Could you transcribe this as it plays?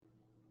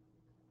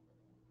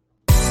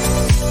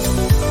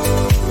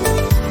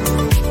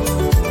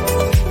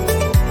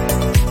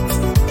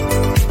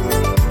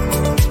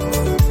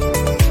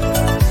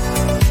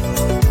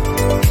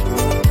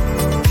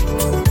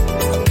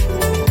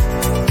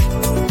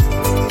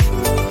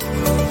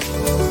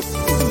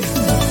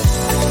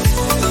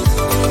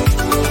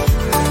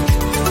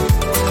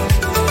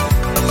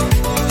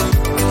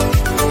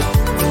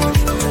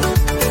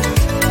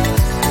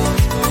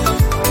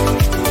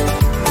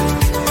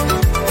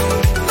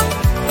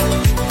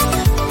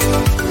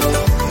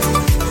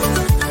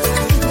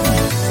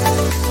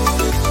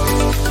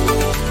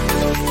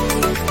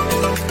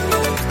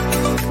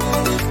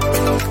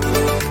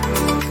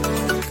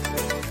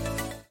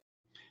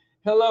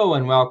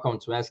welcome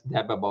to Ask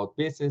Deb About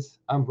Business.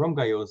 I'm Rom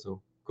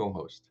Gayoso,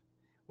 co-host.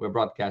 We're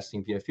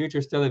broadcasting via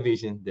Futures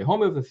Television, the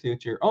home of the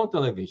future on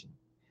television.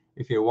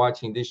 If you're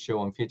watching this show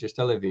on Futures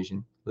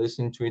Television,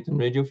 listen to it on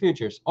Radio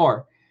Futures,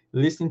 or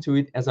listen to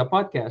it as a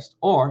podcast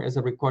or as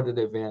a recorded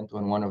event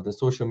on one of the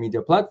social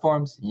media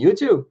platforms, you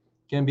too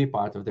can be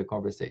part of the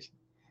conversation.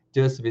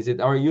 Just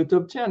visit our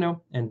YouTube channel,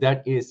 and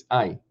that is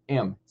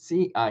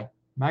IMCI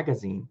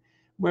Magazine,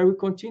 where we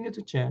continue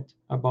to chat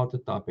about the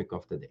topic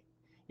of the day.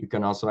 You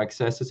can also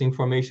access this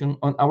information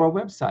on our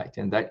website,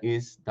 and that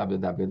is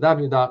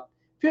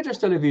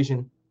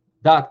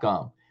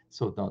www.futurestelevision.com.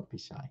 So don't be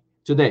shy.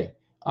 Today,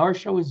 our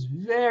show is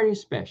very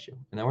special,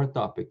 and our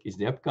topic is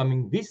the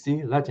upcoming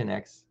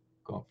VCLATINX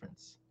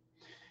conference.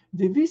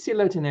 The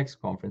VCLATINX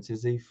conference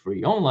is a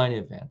free online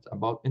event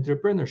about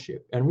entrepreneurship,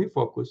 and we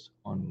focus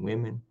on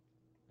women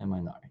and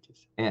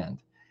minorities.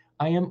 And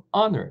I am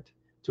honored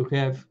to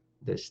have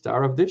the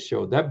star of this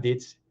show, Deb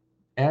Dietz,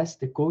 as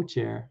the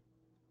co-chair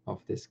of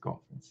this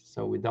conference.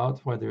 So without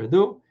further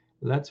ado,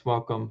 let's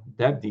welcome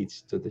Deb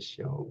Dietz to the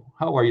show.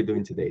 How are you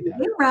doing today, Deb?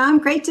 Hey, Rom.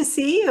 Great to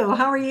see you.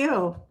 How are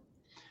you?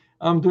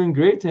 I'm doing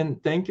great, and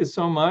thank you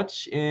so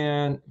much.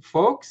 And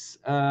folks,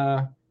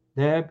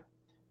 Deb,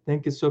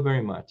 thank you so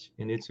very much.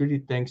 And it's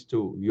really thanks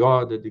to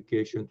your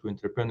dedication to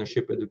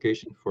entrepreneurship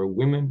education for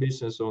women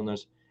business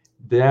owners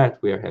that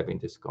we are having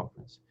this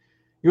conference.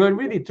 You are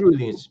really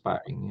truly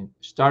inspiring.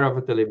 Star of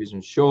a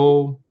television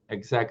show,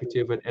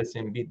 executive at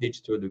SMB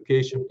Digital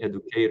Education,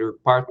 educator,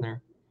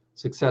 partner,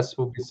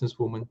 successful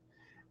businesswoman.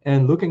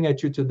 And looking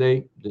at you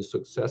today, the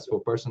successful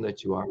person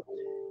that you are,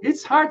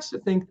 it's hard to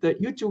think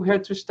that you two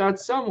had to start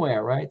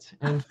somewhere, right?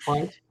 And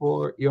fight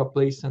for your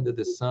place under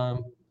the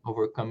sun,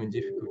 overcoming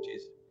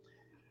difficulties.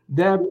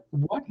 Deb,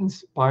 what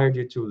inspired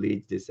you to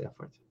lead this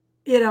effort?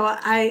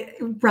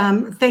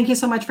 Rom, thank you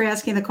so much for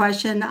asking the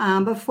question.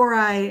 Before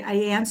I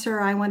answer,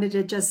 I wanted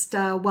to just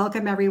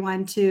welcome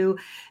everyone to,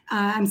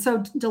 I'm so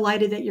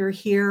delighted that you're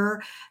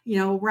here.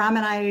 Rom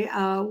and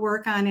I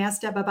work on Ask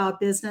Deb About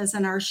Business,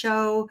 and our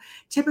show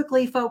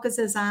typically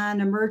focuses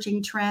on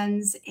emerging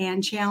trends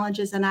and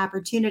challenges and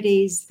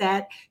opportunities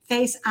that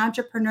face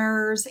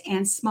entrepreneurs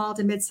and small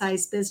to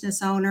mid-sized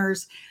business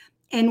owners.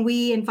 And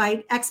we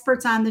invite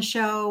experts on the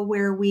show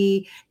where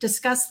we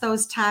discuss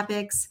those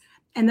topics.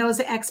 And those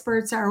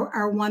experts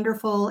are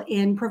wonderful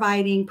in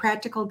providing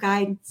practical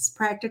guidance,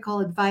 practical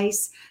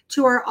advice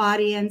to our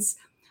audience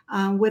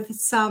with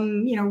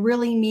some,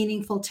 really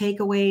meaningful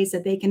takeaways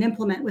that they can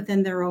implement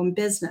within their own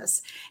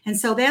business. And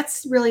so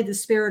that's really the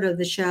spirit of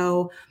the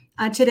show.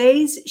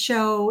 Today's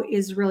show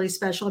is really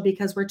special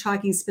because we're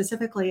talking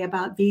specifically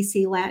about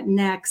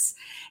VCLATINX.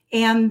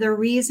 And the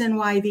reason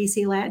why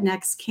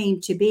VCLATINX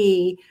came to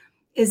be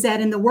is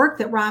that in the work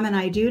that Rom and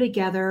I do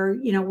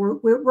together,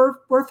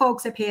 we're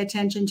folks that pay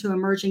attention to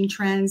emerging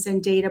trends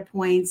and data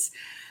points.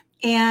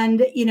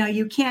 And,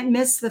 you can't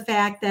miss the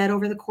fact that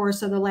over the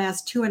course of the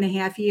last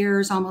 2.5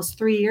 years, almost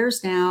 3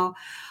 years now,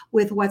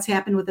 with what's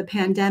happened with the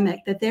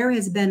pandemic, that there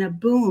has been a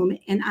boom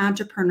in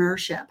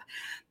entrepreneurship.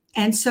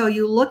 And so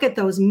you look at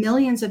those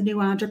millions of new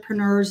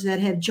entrepreneurs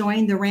that have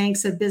joined the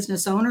ranks of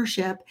business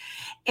ownership.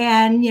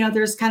 And,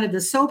 there's kind of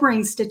the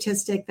sobering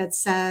statistic that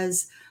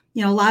says,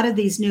 a lot of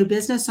these new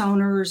business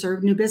owners or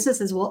new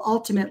businesses will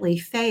ultimately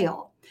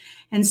fail.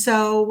 And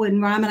so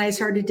when Rom and I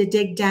started to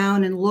dig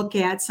down and look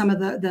at some of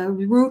the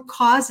root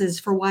causes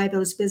for why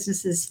those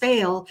businesses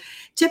fail,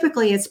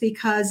 typically it's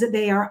because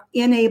they are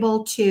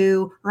unable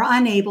to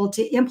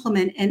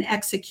implement and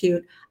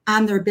execute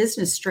on their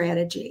business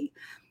strategy.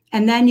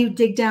 And then you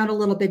dig down a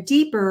little bit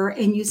deeper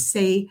and you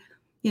say,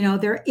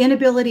 their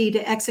inability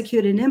to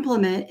execute and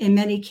implement, in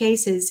many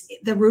cases,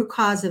 the root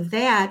cause of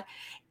that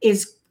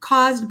is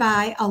caused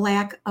by a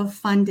lack of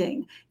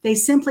funding. They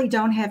simply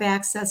don't have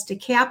access to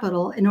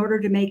capital in order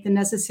to make the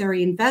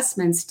necessary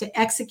investments to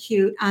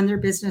execute on their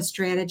business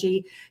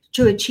strategy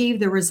to achieve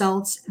the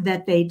results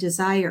that they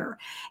desire.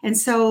 And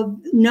so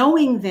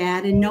knowing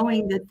that and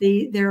knowing that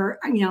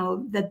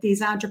that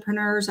these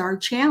entrepreneurs are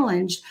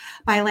challenged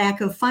by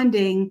lack of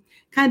funding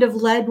kind of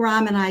led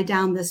Rom and I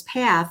down this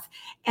path.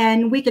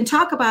 And we can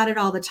talk about it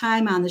all the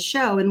time on the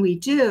show, and we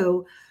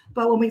do.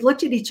 But when we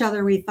looked at each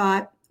other, we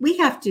thought, we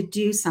have to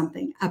do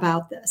something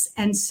about this.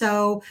 And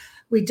so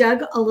we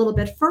dug a little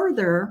bit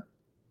further.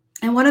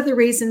 And one of the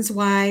reasons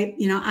why,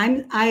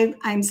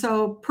 I'm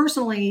so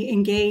personally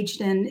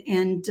engaged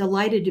and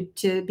delighted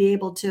to be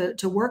able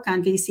to work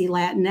on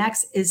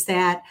VCLATINX is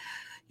that,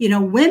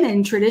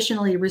 women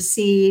traditionally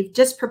receive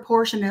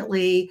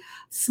disproportionately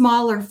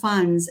smaller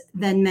funds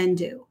than men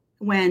do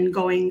when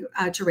going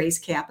to raise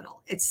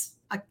capital. It's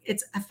a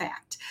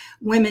fact.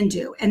 Women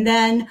do. And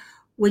then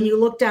when you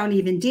look down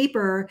even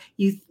deeper,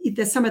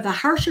 some of the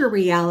harsher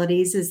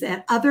realities is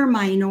that other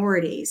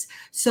minorities,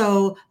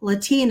 so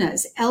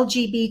Latinas,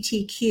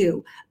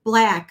 LGBTQ,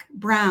 Black,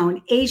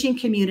 Brown, Asian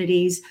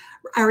communities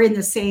are in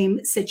the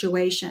same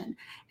situation.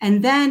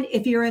 And then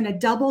if you're in a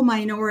double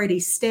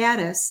minority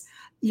status,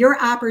 your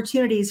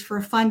opportunities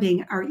for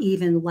funding are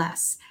even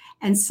less.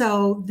 And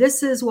so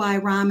this is why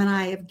Rom and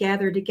I have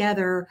gathered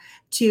together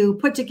to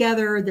put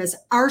together this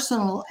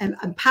arsenal and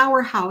a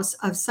powerhouse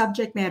of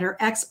subject matter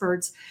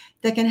experts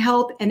that can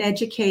help and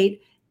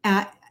educate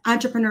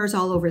entrepreneurs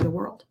all over the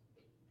world.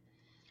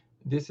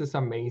 This is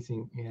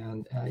amazing,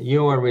 and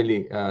you are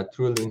really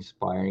truly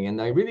inspiring.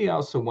 And I really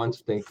also want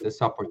to take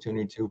this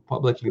opportunity to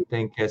publicly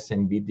thank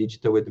SMB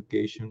Digital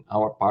Education,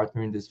 our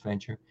partner in this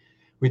venture.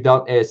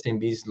 Without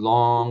SMB's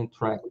long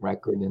track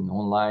record in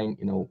online,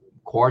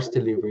 course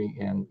delivery,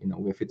 and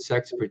with its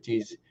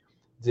expertise,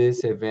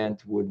 this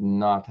event would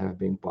not have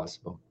been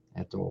possible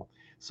at all.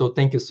 So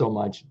thank you so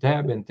much,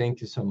 Deb, and thank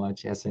you so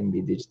much,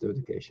 SMB Digital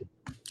Education.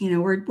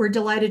 We're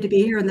delighted to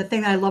be here. And the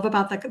thing I love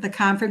about the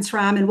conference,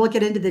 Rom, and we'll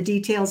get into the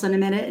details in a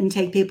minute and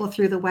take people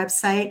through the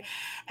website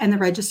and the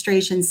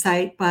registration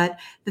site. But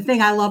the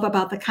thing I love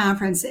about the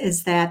conference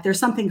is that there's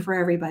something for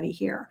everybody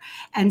here.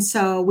 And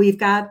so we've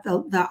got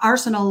the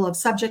arsenal of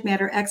subject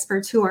matter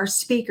experts who are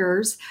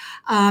speakers.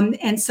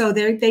 And so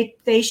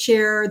they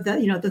share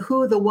the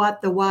who, the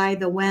what, the why,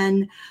 the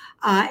when,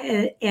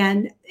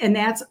 and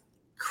that's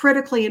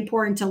critically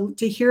important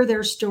to hear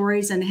their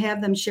stories and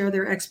have them share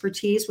their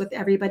expertise with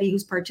everybody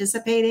who's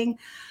participating.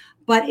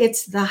 But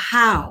it's the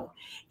how.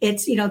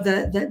 It's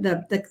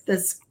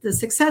the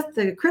success.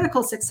 The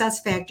critical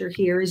success factor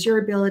here is your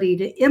ability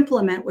to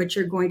implement what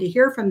you're going to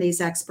hear from these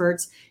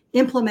experts,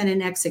 implement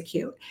and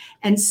execute.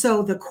 And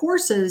so the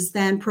courses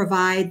then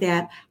provide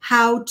that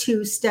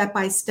how-to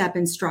step-by-step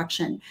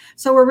instruction.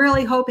 So we're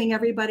really hoping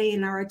everybody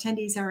and our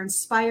attendees are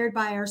inspired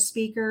by our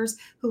speakers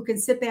who can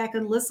sit back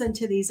and listen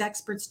to these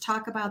experts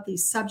talk about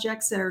these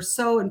subjects that are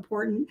so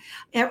important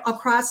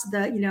across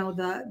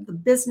the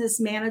business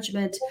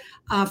management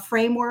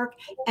framework,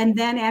 and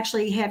then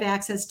actually have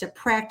access to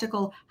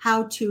practical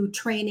how-to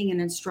training and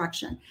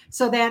instruction.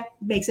 So that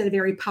makes it a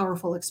very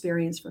powerful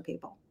experience for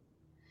people.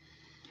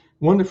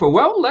 Wonderful.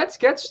 Well, let's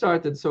get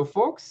started. So,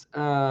 folks,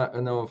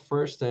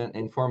 first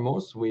and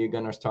foremost, we're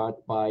gonna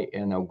start by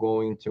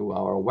going to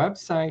our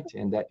website,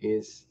 and that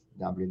is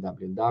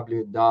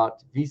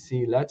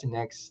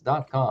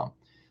www.VCLATINX.com.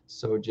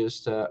 So,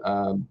 just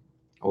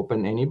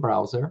open any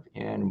browser,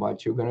 and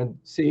what you're gonna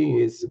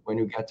see is when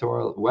you get to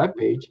our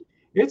webpage,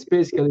 it's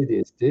basically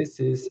this. This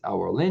is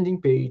our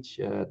landing page,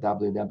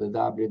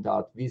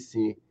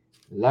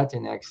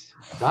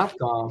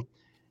 www.VCLATINX.com.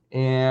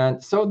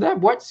 And so,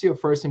 Deb, what's your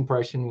first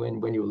impression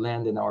when you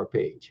land in our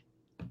page?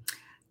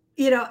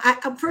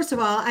 First of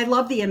all, I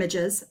love the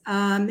images,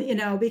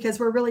 because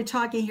we're really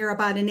talking here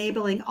about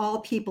enabling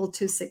all people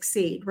to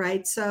succeed,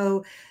 right?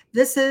 So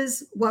this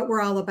is what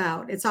we're all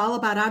about. It's all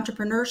about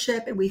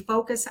entrepreneurship, and we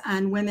focus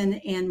on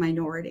women and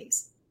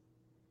minorities.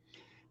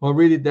 Well,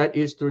 really, that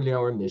is truly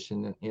our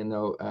mission.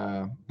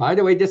 By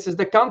the way, this is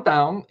the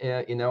countdown.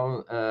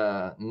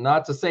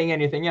 Not to say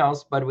anything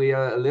else, but we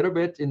are a little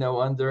bit,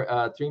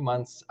 under 3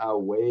 months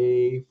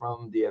away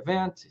from the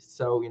event.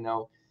 So,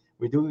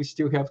 we do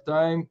still have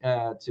time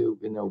to,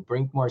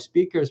 bring more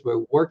speakers.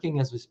 We're working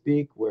as we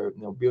speak. We're,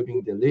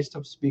 building the list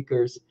of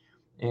speakers.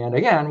 And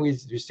again, we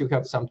still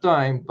have some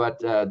time,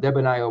 but Deb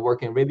and I are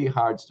working really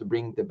hard to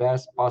bring the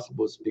best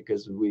possible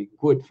speakers we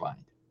could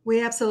find.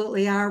 We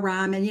absolutely are,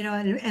 Rom. And,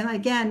 and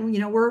again,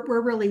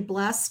 we're really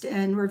blessed,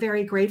 and we're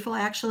very grateful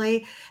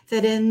actually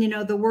that in,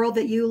 the world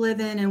that you live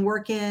in and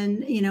work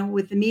in,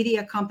 with the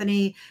media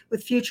company,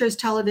 with Futures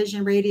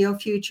Television, Radio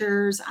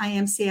Futures,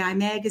 IMCI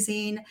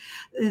Magazine,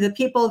 the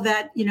people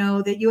that,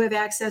 that you have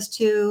access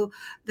to,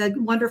 the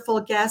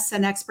wonderful guests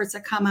and experts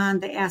that come on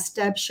the Ask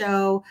Deb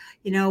show,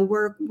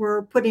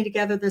 we're putting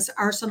together this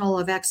arsenal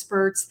of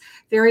experts.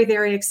 Very,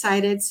 very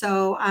excited.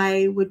 So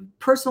I would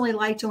personally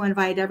like to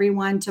invite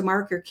everyone to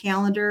mark your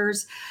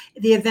calendars.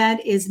 The event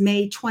is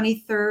May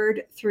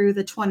 23rd through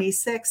the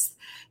 26th.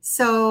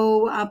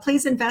 So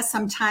please invest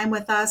some time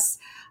with us.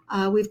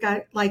 We've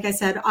got, like I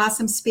said,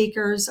 awesome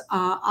speakers,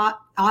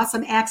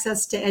 awesome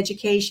access to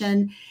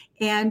education,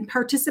 and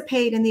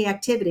participate in the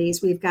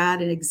activities. We've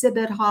got an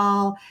exhibit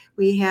hall.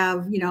 We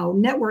have,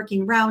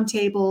 networking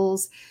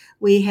roundtables.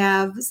 We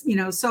have,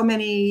 so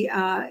many,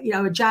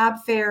 a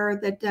job fair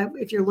that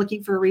if you're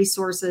looking for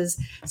resources.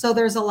 So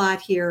there's a lot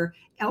here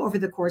over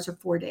the course of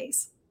 4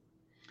 days.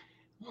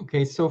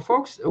 Okay, so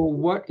folks,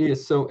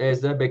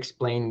 as Deb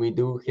explained, we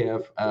do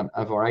have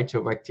a variety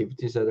of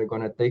activities that are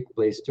going to take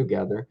place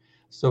together.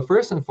 So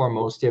first and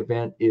foremost, the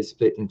event is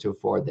split into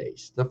 4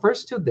 days. The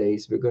first 2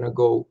 days, we're going to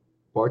go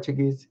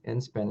Portuguese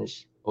and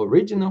Spanish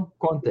original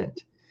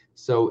content.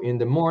 So in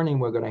the morning,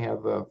 we're going to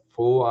have a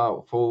full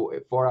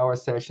 4-hour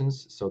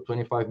sessions, so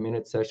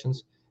 25-minute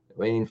sessions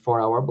in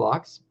 4-hour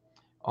blocks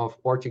of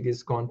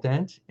Portuguese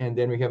content. And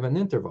then we have an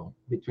interval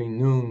between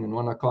noon and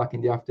 1 o'clock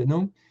in the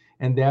afternoon.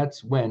 And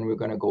that's when we're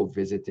going to go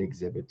visit the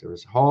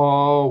exhibitors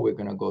hall. We're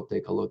going to go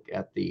take a look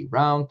at the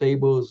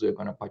roundtables. We're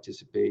going to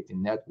participate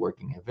in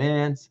networking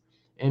events,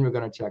 and we're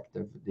going to check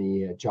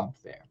the job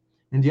fair.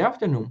 In the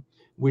afternoon,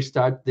 we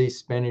start the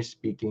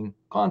Spanish-speaking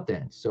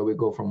content. So we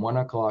go from 1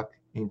 o'clock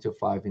into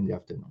 5 in the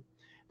afternoon.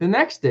 The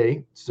next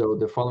day, so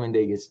the following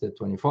day is the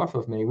 24th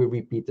of May, we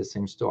repeat the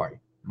same story.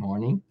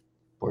 Morning,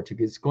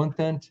 Portuguese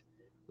content,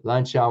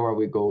 Lunch hour,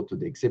 we go to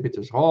the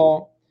exhibitors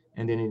hall,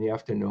 and then in the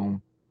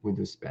afternoon, we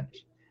do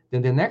Spanish.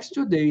 Then the next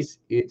 2 days,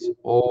 it's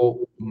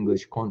all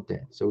English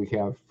content. So we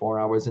have 4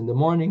 hours in the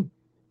morning,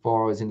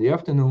 4 hours in the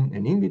afternoon,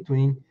 and in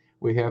between,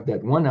 we have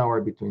that 1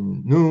 hour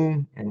between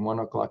noon and 1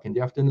 o'clock in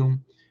the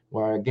afternoon,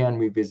 where again,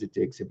 we visit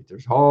the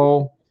exhibitors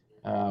hall.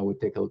 We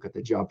take a look at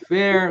the job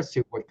fair,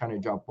 see what kind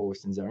of job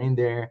postings are in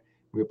there.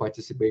 We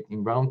participate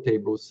in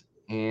roundtables,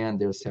 and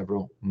there are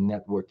several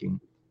networking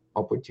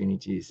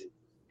opportunities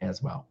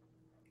as well.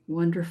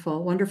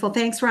 Wonderful, wonderful.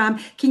 Thanks, Rom.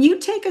 Can you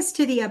take us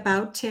to the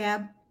About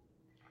tab?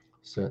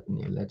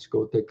 Certainly. Let's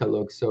go take a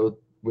look. So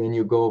when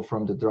you go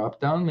from the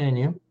drop-down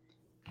menu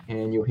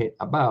and you hit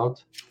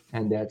About,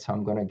 and that's how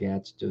I'm going to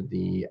get to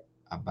the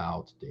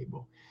About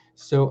table.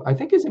 So I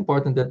think it's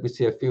important that we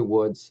say a few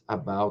words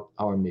about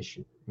our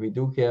mission. We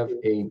do have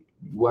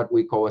what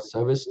we call a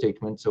service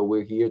statement. So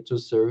we're here to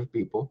serve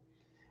people.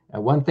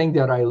 And one thing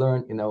that I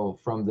learned,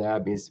 from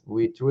Deb is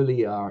we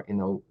truly are,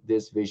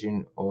 this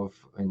vision of,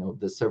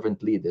 the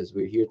servant leaders.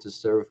 We're here to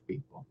serve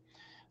people.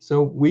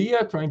 So we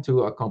are trying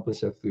to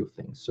accomplish a few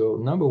things. So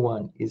number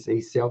one is a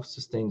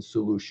self-sustained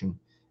solution.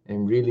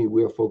 And really,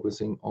 we're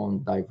focusing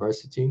on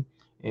diversity.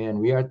 And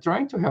we are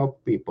trying to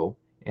help people.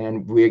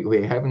 And we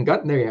haven't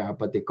gotten there yet,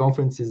 but the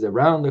conference is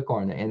around the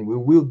corner. And we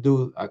will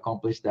do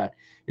accomplish that.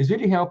 Is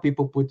really help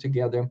people put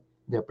together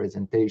their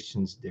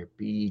presentations, their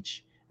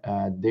pitch,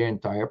 their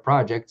entire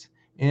project,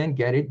 and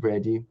get it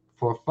ready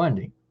for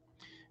funding.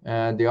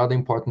 The other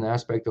important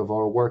aspect of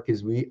our work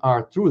is we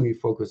are truly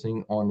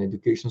focusing on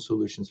education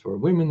solutions for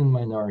women and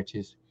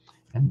minorities.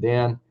 And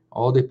then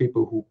all the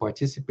people who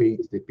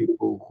participate, the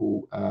people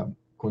who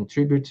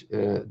contribute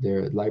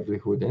their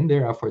livelihood and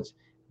their efforts,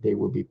 they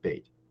will be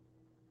paid.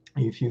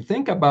 If you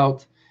think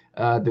about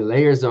the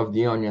layers of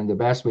the onion, the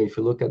best way, if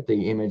you look at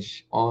the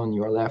image on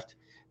your left,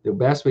 the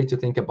best way to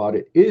think about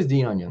it is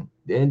the onion.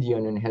 And the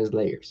onion has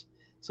layers.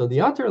 So the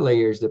outer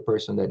layer is the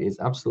person that is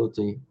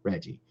absolutely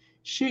ready.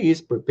 She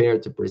is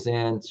prepared to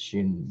present.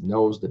 She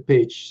knows the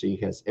pitch. She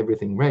has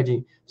everything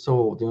ready.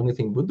 So the only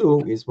thing we do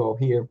is, well,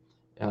 here,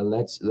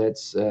 let's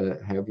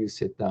have you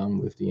sit down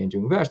with the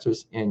angel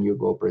investors and you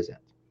go present.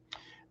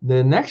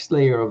 The next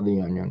layer of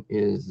the onion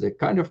is the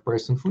kind of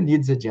person who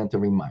needs a gentle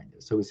reminder.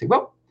 So we say,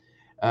 well,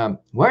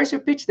 where's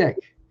your pitch deck?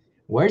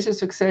 Where's your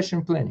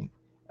succession planning?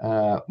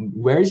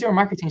 Where's your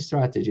marketing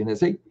strategy? And I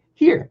say,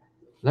 here,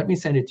 let me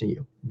send it to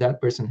you. That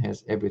person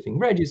has everything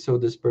ready. So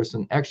this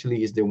person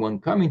actually is the one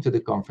coming to the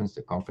conference.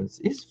 The conference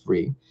is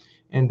free.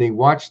 And they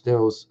watch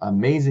those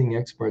amazing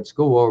experts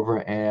go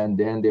over, and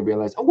then they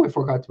realize, oh, I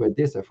forgot to add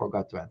this, I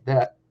forgot to add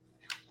that.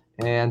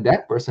 And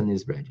that person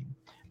is ready.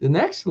 The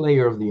next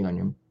layer of the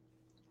onion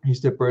is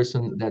the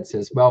person that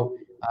says, well,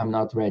 I'm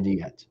not ready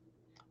yet.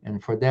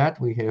 And for that,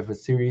 we have a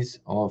series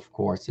of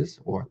courses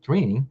or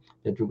training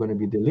that we're going to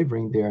be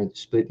delivering. They are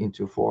split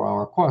into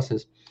 4-hour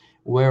courses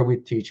where we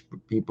teach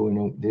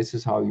people, this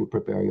is how you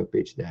prepare your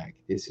pitch deck.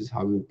 This is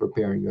how you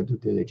prepare your due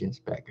diligence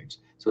package.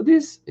 So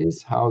this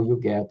is how you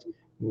get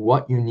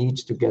what you need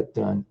to get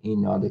done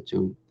in order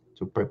to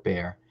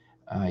prepare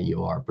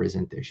your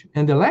presentation.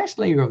 And the last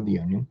layer of the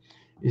onion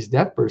is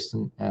that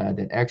person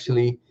that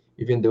actually,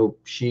 even though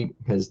she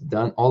has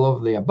done all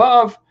of the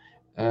above,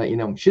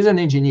 she's an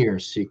engineer.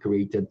 She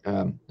created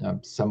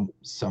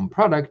some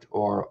product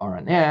or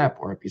an app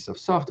or a piece of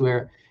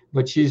software,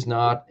 but she's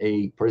not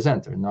a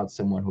presenter, not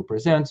someone who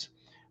presents.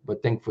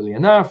 But thankfully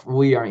enough,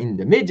 we are in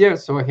the media.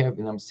 So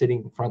I'm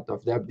sitting in front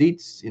of Deb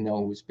Dietz,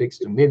 who speaks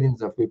to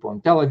millions of people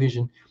on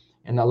television.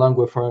 And along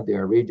with her,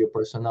 there are radio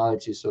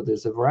personalities. So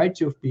there's a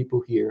variety of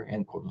people here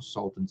and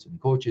consultants and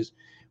coaches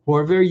who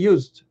are very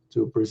used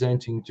to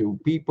presenting to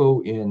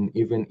people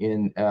even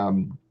in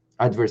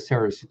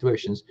adversarial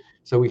situations.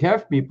 So we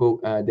have people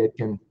that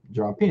can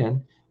drop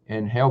in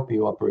and help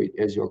you operate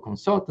as your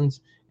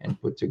consultants and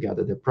put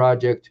together the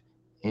project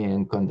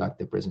and conduct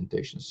the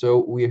presentation.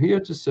 So we're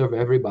here to serve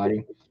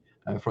everybody,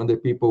 from the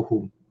people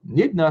who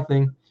need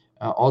nothing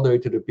all the way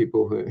to the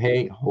people who,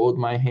 hey, hold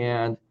my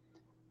hand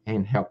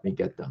and help me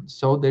get done.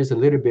 So there's a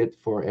little bit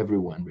for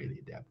everyone,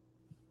 really, Deb.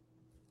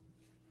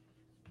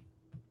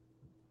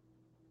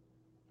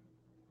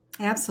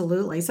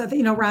 Absolutely. So,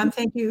 Ron,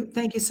 thank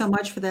you so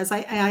much for this.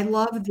 I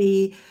love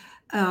the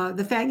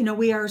fact,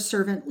 we are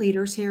servant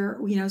leaders here,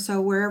 so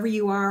wherever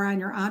you are on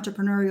your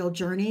entrepreneurial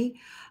journey,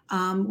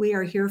 we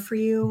are here for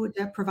you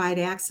to provide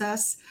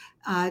access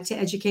to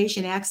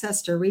education,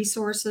 access to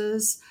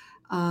resources,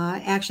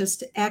 access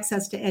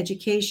to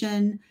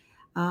education.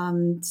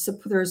 So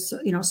there's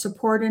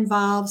support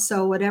involved.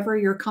 So whatever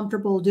you're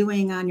comfortable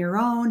doing on your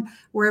own,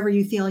 wherever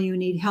you feel you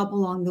need help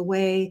along the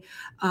way,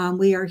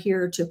 we are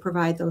here to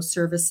provide those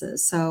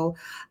services. So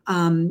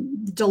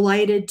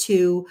delighted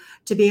to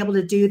be able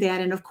to do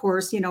that. And of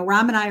course,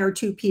 Rom and I are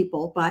two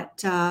people,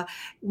 but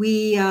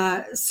we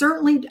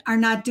certainly are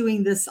not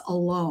doing this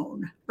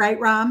alone, right,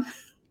 Rom?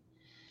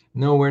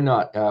 No, we're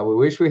not. We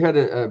wish we had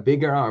a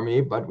bigger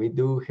army, but we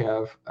do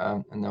have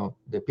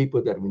the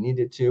people that we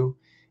needed to.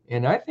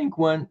 And I think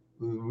one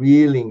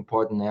really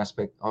important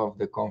aspect of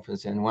the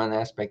conference, and one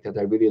aspect that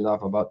I really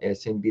love about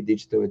SMB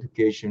Digital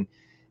Education,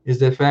 is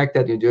the fact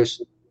that you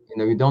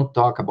don't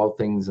talk about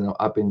things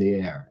up in the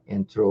air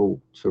and throw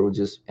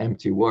just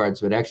empty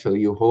words, but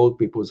actually you hold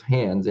people's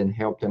hands and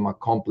help them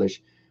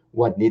accomplish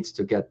what needs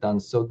to get done.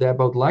 So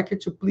Deb, I would like you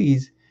to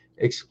please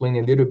explain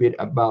a little bit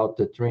about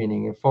the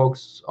training. And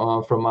folks,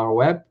 from our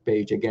web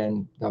page,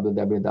 again,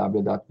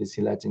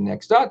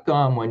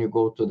 www.VCLATINX.com, when you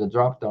go to the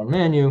drop-down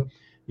menu,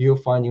 you'll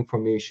find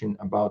information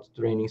about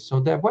training. So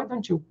Deb, why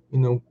don't you,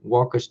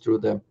 walk us through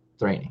the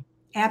training?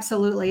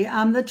 Absolutely.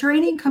 The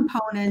training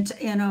component,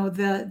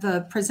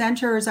 the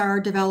presenters are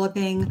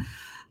developing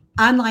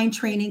online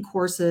training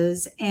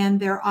courses,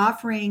 and we're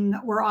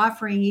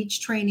offering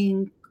each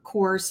training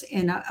course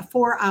in a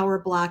 4-hour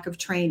block of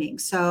training.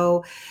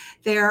 So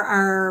there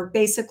are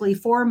basically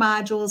 4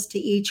 modules to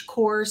each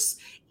course.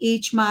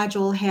 Each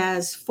module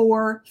has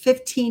 4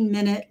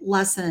 15-minute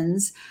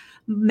lessons.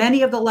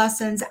 Many of the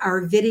lessons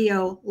are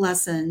video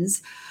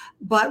lessons,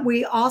 but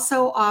we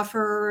also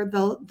offer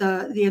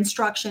the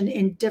instruction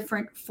in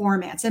different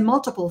formats, in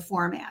multiple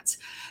formats,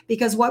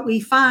 because what we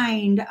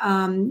find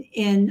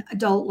in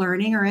adult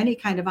learning or any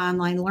kind of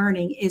online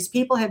learning is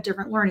people have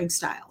different learning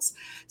styles.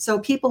 So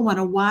people want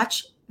to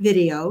watch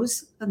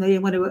videos, and they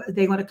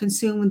want to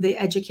consume the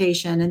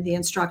education and the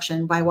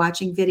instruction by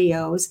watching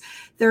videos.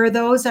 There are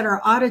those that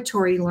are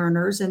auditory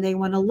learners, and they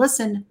want to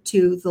listen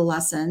to the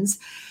lessons.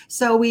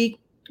 So we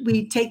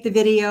take the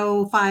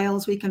video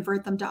files, we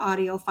convert them to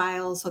audio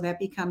files, so that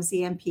becomes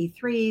the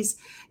MP3s.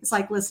 It's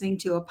like listening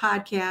to a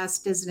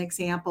podcast, as an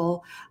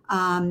example,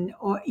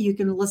 or you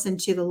can listen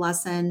to the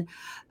lesson.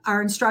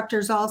 Our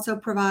instructors also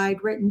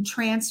provide written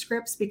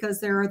transcripts, because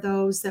there are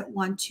those that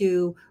want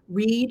to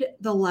read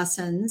the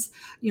lessons,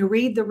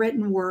 read the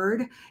written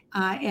word,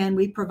 and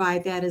we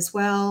provide that as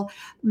well.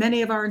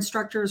 Many of our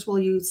instructors will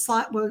use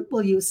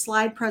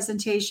slide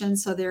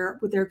presentations, so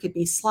there could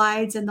be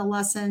slides in the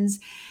lessons.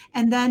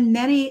 And then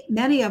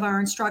many of our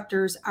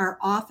instructors are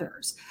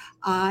authors.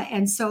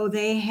 And so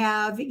they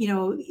have,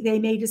 they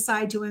may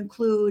decide to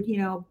include,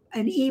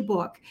 an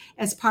ebook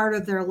as part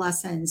of their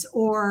lessons,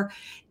 or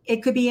it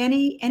could be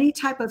any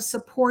type of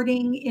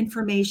supporting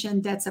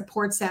information that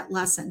supports that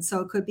lesson.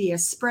 So it could be a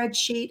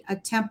spreadsheet, a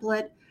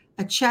template,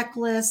 a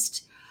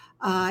checklist.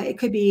 It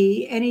could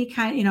be any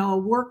kind, a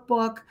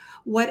workbook,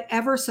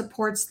 whatever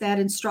supports that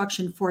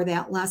instruction for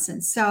that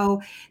lesson.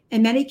 So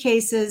in many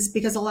cases,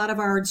 because a lot of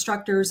our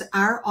instructors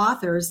are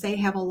authors, they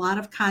have a lot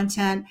of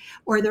content,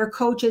 or they're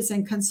coaches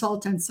and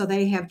consultants. So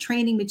they have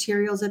training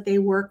materials that they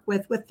work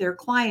with their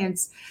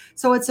clients.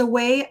 So it's a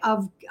way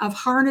of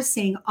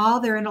harnessing all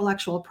their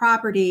intellectual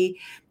property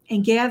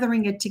and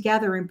gathering it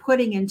together and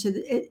putting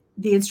into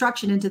the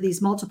instruction into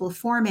these multiple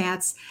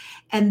formats.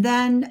 And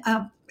then,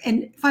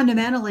 and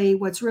fundamentally,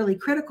 what's really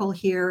critical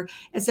here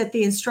is that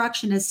the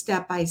instruction is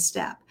step by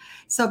step.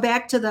 So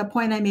back to the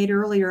point I made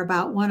earlier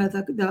about one of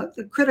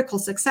the critical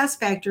success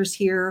factors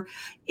here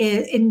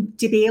in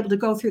to be able to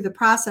go through the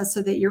process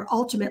so that you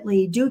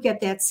ultimately do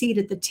get that seat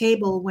at the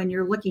table when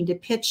you're looking to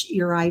pitch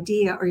your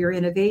idea or your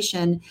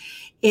innovation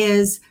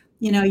is,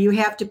 you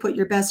have to put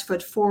your best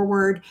foot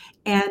forward,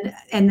 and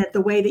that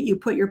the way that you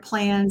put your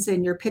plans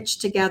and your pitch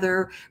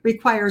together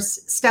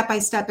requires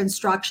step-by-step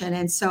instruction.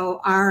 And so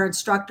our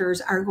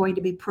instructors are going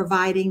to be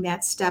providing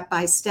that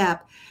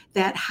step-by-step,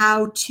 that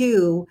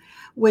how-to,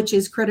 which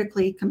is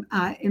critically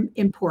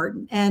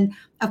important. And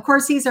of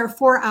course, these are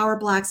 4-hour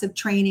blocks of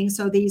training.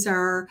 So these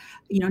are,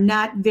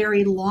 not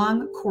very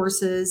long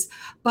courses,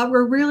 but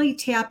we're really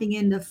tapping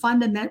into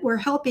we're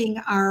helping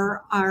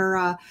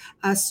our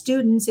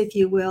students, if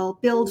you will,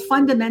 build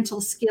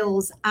fundamental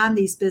skills on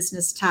these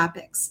business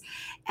topics.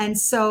 And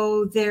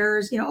so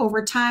there's,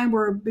 over time,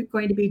 we're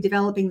going to be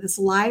developing this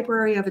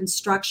library of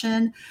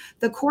instruction.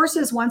 The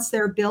courses, once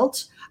they're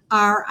built,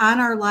 are on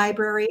our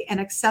library and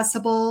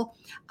accessible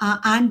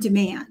on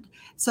demand.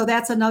 So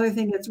that's another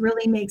thing that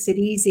really makes it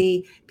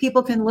easy.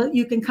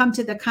 You can come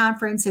to the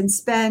conference and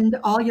spend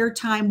all your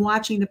time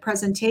watching the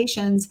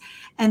presentations,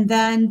 and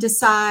then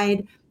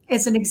decide,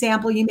 as an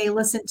example, you may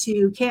listen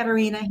to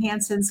Katarina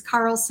Hansen's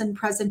Carlson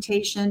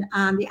presentation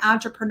on the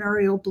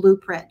entrepreneurial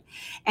blueprint.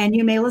 And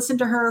you may listen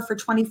to her for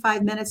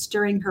 25 minutes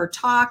during her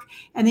talk.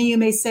 And then you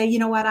may say, you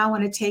know what, I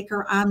want to take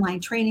her online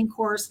training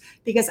course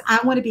because I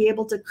want to be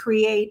able to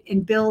create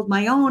and build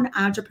my own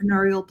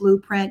entrepreneurial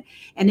blueprint.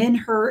 And in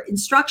her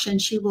instruction,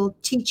 she will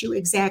teach you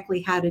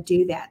exactly how to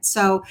do that.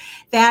 So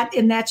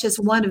that's just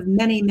one of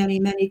many, many,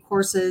 many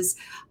courses.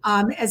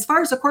 As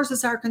far as the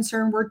courses are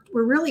concerned, we're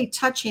really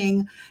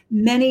touching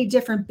many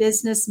different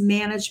business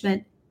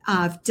management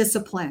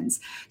disciplines.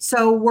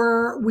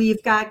 So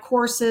we've got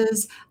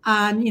courses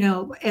on,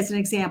 as an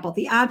example,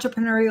 the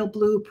entrepreneurial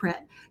blueprint,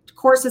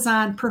 courses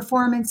on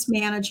performance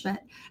management,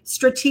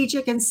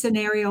 strategic and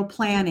scenario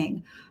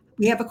planning.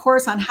 We have a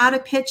course on how to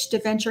pitch to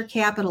venture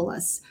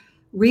capitalists,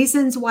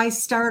 reasons why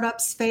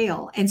startups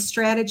fail and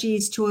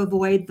strategies to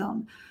avoid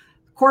them.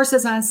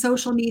 Courses on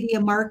social media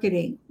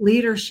marketing,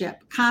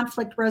 leadership,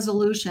 conflict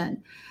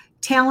resolution,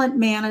 talent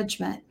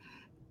management,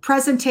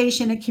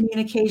 presentation and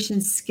communication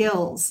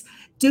skills,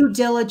 due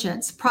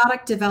diligence,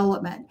 product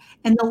development,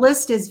 and the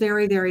list is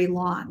very, very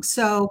long.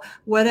 So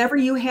whatever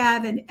you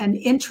have an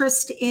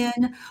interest in,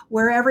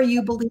 wherever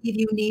you believe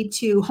you need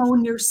to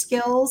hone your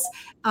skills,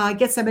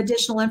 get some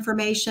additional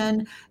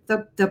information,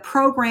 the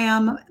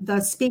program,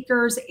 the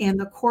speakers, and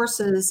the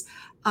courses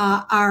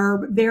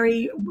are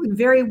very,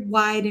 very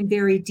wide and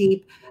very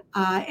deep,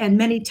 and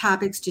many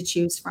topics to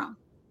choose from.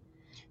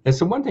 And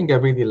so one thing I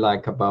really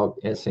like about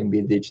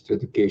SMB digital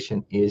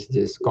education is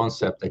this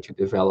concept that you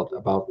developed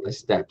about the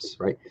steps,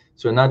 right?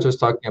 So we're not just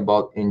talking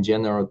about in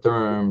general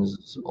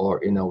terms or,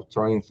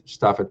 throwing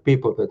stuff at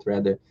people, but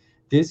rather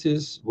this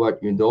is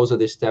those are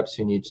the steps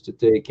you need to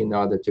take in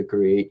order to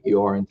create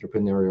your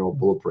entrepreneurial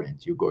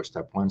blueprint. You go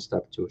step 1,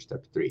 step 2,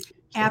 step 3.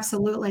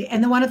 Absolutely.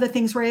 And then one of the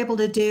things we're able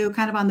to do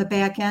kind of on the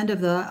back end of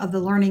the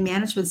learning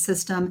management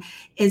system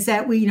is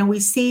that we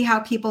see how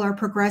people are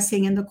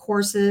progressing in the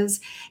courses.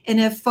 And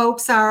if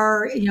folks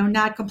are,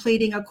 not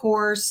completing a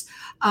course,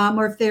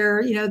 or if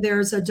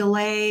there's a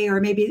delay,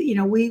 or maybe,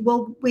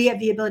 we have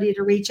the ability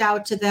to reach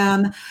out to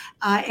them,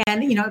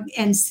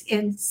 and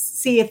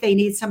see if they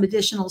need some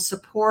additional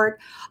support.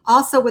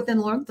 Also within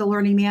the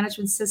learning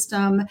management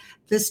system,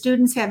 the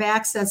students have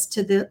access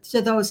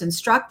to those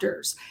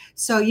instructors.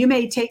 So you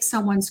may take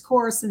someone's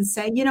course and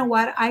say, you know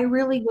what, I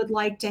really would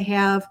like to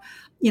have,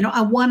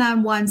 a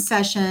one-on-one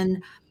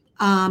session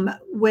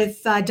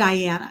with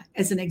Diana,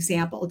 as an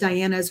example.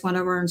 Diana is one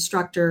of our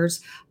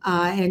instructors,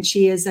 and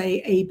she is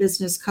a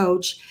business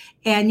coach.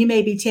 And you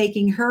may be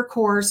taking her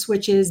course,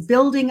 which is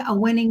Building a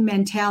Winning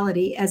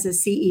Mentality as a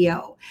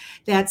CEO.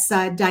 That's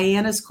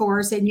Diana's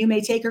course. And you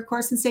may take her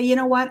course and say, you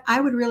know what, I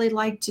would really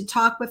like to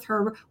talk with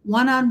her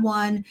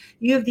one-on-one.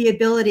 You have the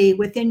ability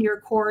within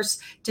your course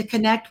to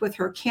connect with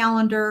her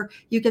calendar.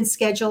 You can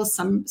schedule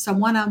some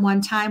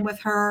one-on-one time with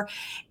her.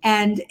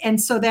 And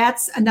so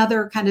that's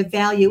another kind of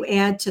value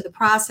add to the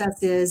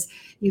process is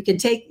you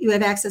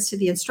have access to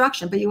the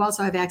instruction, but you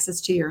also have access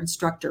to your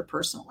instructor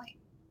personally.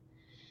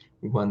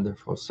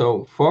 Wonderful.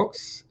 So,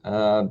 folks,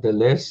 the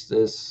list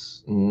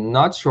is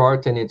not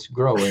short and it's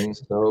growing.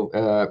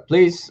 So,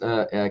 please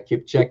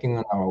keep checking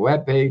on our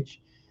webpage.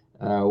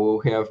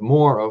 We'll have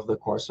more of the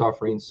course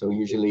offerings. So,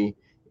 usually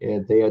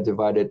they are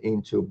divided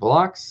into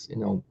blocks,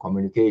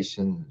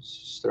 communication,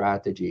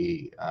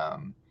 strategy,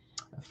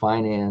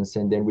 finance.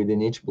 And then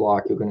within each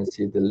block, you're going to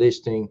see the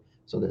listing.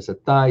 So, there's a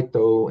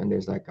title and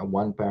there's like a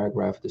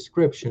 1-paragraph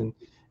description.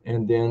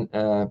 And then,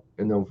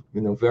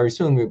 very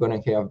soon we're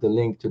going to have the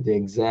link to the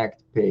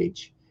exact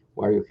page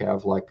where you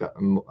have like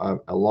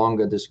a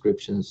longer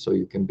description. So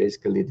you can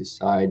basically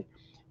decide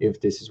if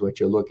this is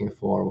what you're looking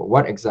for, or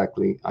what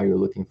exactly are you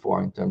looking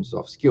for in terms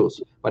of skills.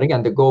 But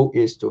again, the goal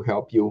is to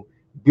help you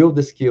build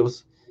the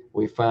skills.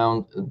 We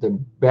found the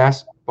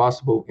best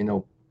possible,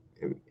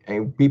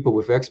 people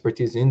with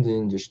expertise in the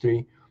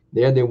industry.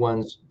 They're the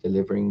ones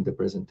delivering the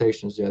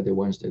presentations. They're the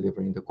ones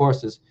delivering the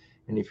courses.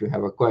 And if you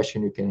have a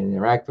question, you can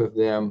interact with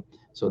them.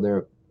 So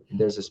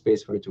there's a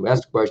space for you to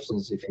ask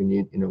questions. If you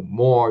need,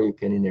 more, you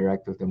can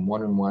interact with them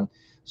one-on-one.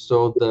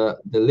 So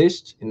the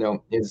list,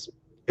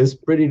 is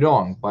pretty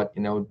long, but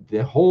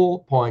the whole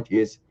point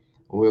is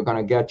we're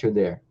gonna get you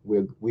there.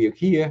 We're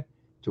here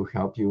to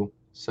help you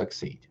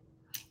succeed.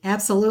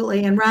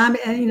 Absolutely. And Rom,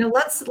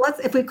 let's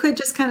if we could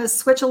just kind of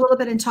switch a little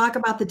bit and talk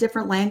about the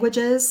different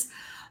languages.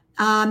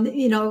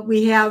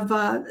 We have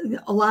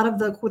a lot of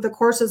the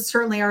courses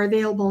certainly are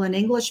available in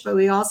English, but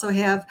we also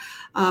have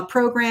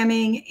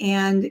programming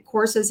and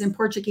courses in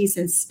Portuguese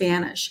and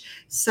Spanish.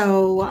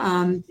 So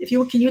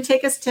can you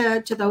take us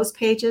to those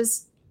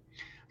pages?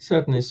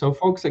 Certainly. So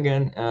folks,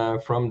 again,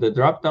 from the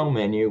drop-down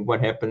menu,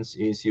 what happens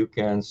is you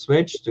can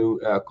switch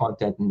to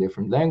content in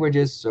different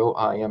languages. So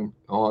I am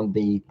on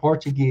the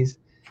Portuguese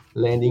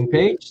landing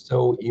page.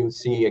 So you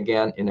see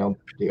again,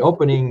 the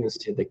opening, you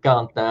see the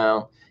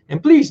countdown.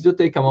 And please do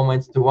take a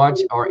moment to watch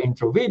our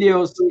intro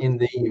videos. In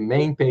the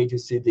main page, you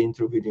see the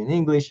intro video in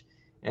English.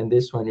 And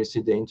this one, you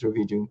see the intro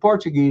video in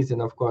Portuguese.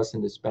 And of course,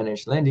 in the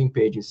Spanish landing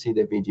page, you see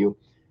the video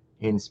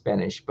in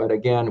Spanish. But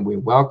again, we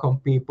welcome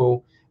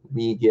people.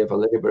 We give a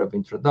little bit of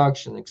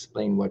introduction,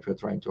 explain what we're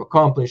trying to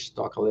accomplish,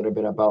 talk a little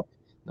bit about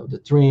the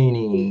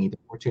training, the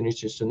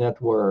opportunities to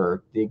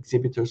network, the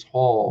exhibitors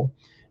hall.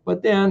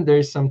 But then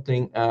there's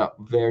something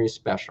very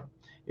special.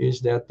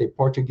 Is that the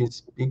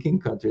Portuguese-speaking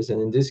countries,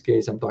 and in this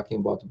case, I'm talking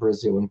about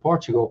Brazil and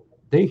Portugal,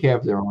 they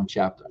have their own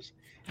chapters.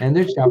 And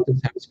their chapters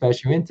have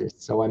special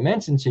interests. So I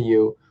mentioned to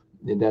you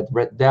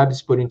that Deb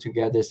is putting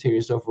together a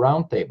series of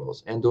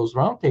roundtables. And those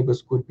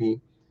roundtables could be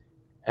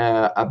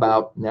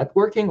about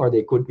networking, or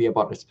they could be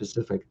about a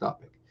specific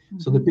topic. Mm-hmm.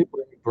 So the people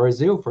in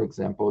Brazil, for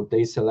example,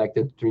 they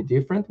selected 3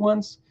 different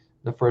ones.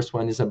 The first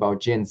one is about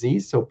Gen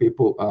Z, so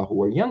people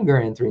who are younger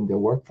entering the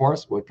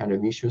workforce, what kind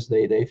of issues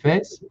they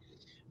face.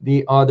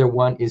 The other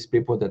one is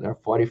people that are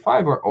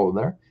 45 or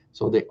older,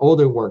 so the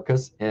older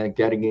workers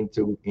getting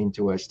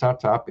into a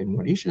startup and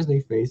what issues they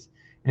face.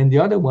 And the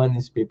other one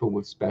is people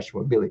with special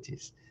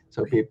abilities.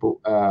 So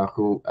people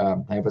who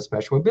have a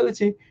special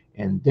ability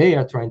and they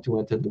are trying to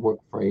enter the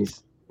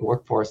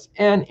workforce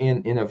and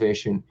in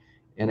innovation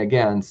And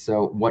again,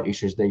 so what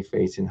issues they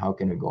face and how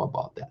can we go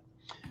about that.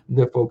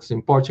 The folks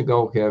in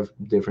Portugal have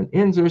different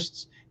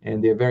interests,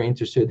 and they're very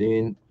interested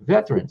in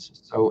veterans.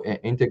 So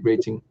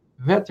integrating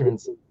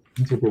veterans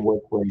into the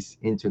workplace,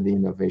 into the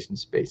innovation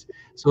space.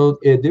 So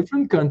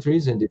different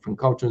countries and different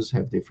cultures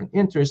have different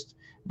interests,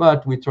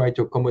 but we try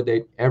to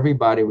accommodate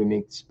everybody. We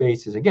make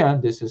spaces.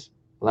 Again, this is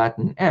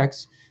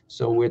Latinx,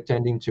 so we're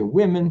tending to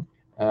women,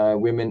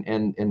 women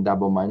and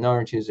double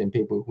minorities, and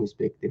people who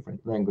speak different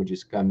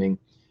languages coming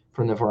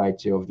from a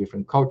variety of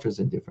different cultures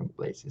and different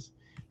places.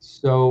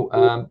 So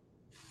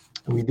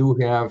we do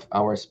have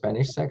our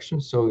Spanish section.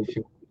 So if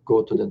you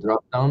go to the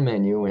drop-down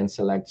menu and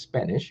select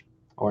Spanish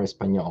or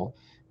Espanol,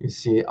 you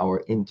see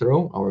our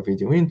intro, our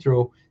video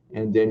intro,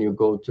 and then you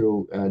go through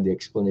the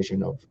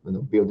explanation of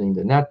building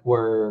the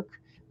network,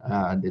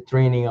 the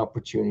training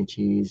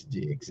opportunities,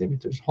 the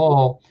exhibitors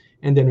hall,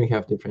 and then we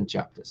have different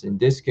chapters. In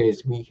this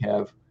case, we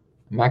have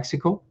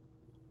Mexico,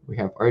 we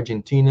have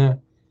Argentina,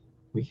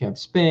 we have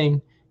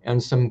Spain, and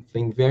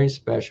something very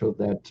special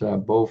that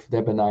both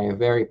Deb and I are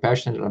very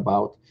passionate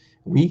about.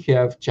 We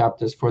have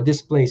chapters for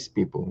displaced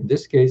people. In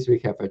this case, we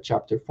have a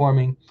chapter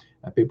forming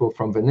people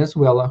from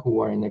Venezuela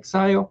who are in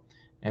exile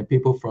and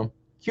people from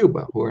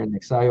Cuba who are in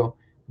exile.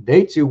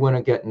 They too want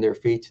to get in their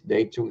feet.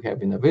 They too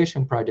have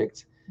innovation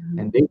projects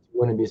and they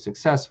want to be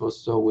successful.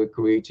 So we're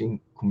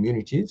creating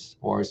communities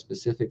or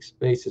specific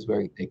spaces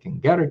where they can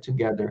gather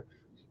together,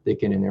 they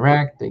can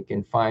interact, they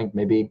can find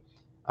maybe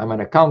I'm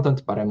an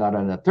accountant, but I'm not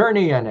an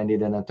attorney, and I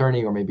need an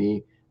attorney, or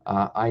maybe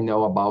I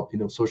know about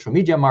social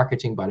media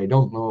marketing, but I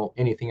don't know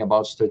anything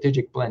about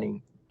strategic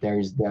planning. There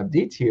is Deb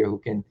Dietz here who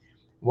can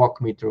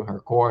walk me through her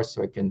course,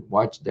 so I can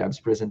watch Deb's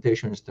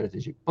presentation on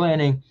strategic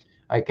planning.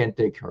 I can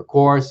take her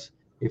course.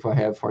 If I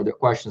have further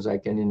questions, I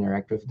can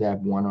interact with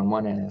Deb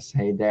one-on-one and ask,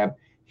 hey, Deb,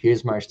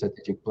 here's my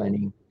strategic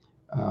planning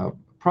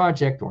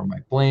project or my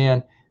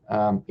plan.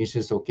 Is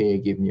this okay?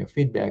 Give me a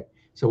feedback.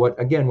 So what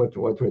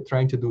we're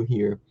trying to do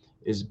here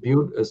is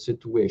build a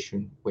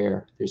situation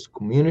where there's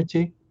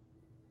community.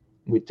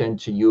 We tend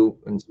to use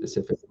in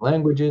specific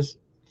languages,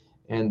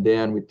 and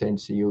then we tend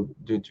to use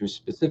due to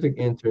specific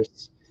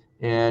interests,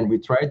 and we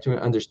try to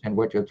understand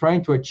what you're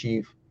trying to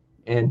achieve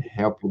and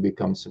help you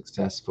become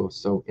successful.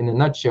 So in a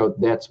nutshell,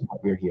 that's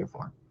what we're here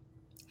for.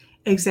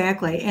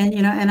 Exactly. And,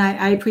 and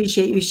I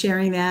appreciate you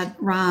sharing that,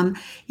 Rom.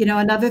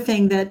 Another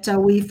thing that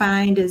we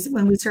find is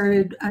when we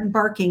started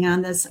embarking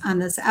on this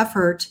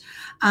effort,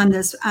 on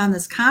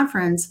this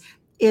conference,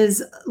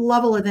 is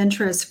level of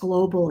interest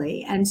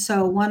globally. And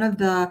so one of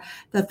the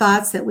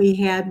thoughts that we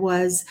had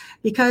was,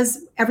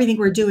 because everything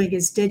we're doing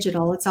is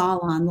digital, it's all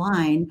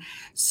online.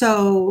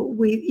 So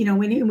we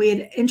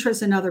had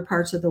interest in other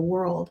parts of the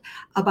world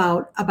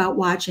about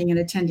watching and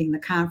attending the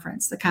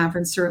conference. The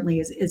conference certainly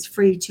is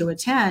free to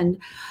attend,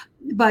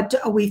 but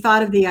we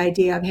thought of the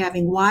idea of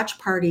having watch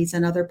parties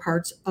in other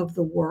parts of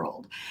the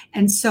world.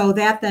 And so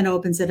that then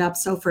opens it up.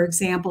 So for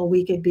example,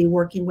 we could be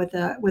working with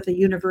a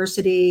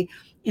university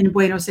in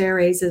Buenos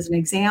Aires as an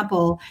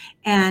example,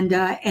 and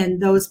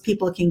those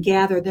people can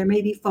gather. There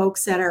may be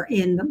folks that are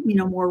in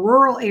more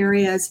rural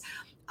areas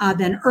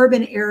than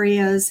urban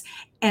areas.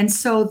 And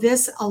so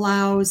this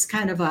allows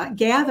kind of a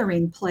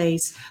gathering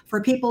place for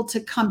people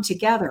to come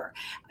together.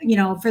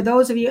 For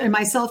those of you, and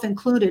myself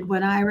included,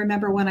 when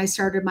I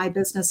started my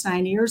business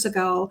 9 years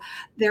ago,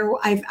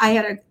 I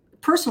had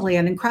personally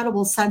an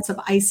incredible sense of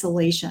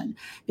isolation,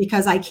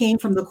 because I came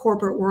from the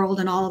corporate world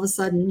and all of a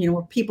sudden,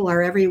 people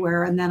are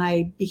everywhere. And then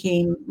I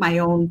became my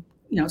own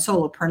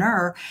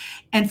solopreneur,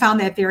 and found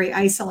that very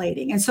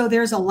isolating. And so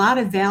there's a lot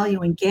of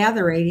value in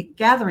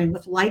gathering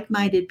with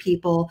like-minded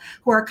people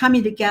who are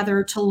coming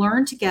together to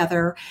learn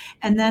together.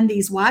 And then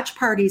these watch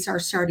parties are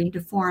starting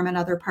to form in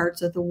other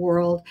parts of the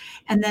world.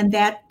 And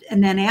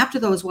then after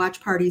those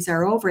watch parties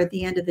are over, at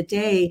the end of the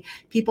day,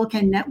 people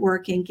can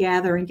network and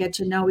gather and get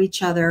to know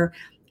each other.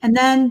 And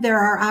then there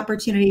are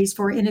opportunities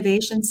for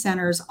innovation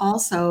centers,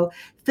 also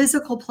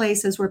physical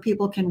places where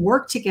people can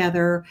work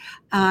together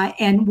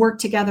and work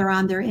together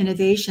on their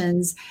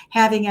innovations,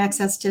 having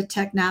access to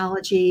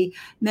technology.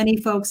 Many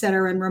folks that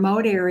are in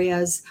remote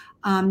areas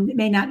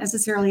may not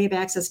necessarily have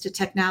access to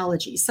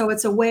technology. So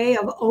it's a way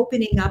of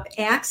opening up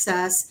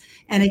access.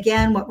 And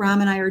again, what Rom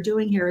and I are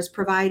doing here is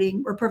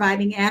we're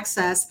providing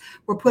access.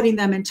 We're putting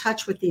them in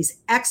touch with these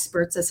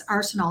experts, this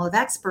arsenal of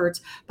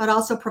experts, but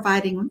also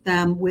providing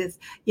them with,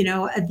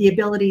 the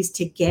abilities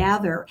to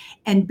gather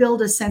and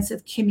build a sense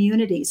of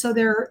community. So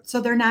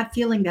they're not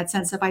feeling that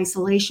sense of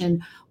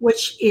isolation,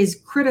 which is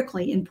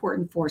critically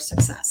important for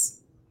success.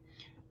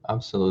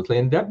 Absolutely.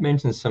 And Deb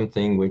mentioned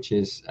something which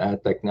is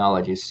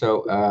technology.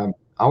 So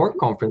our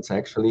conference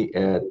actually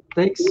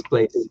takes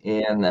place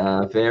in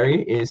a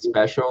very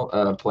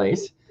special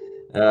place.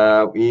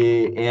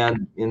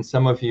 And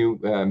some of you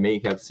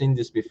may have seen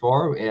this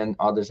before and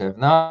others have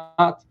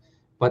not.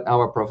 But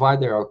our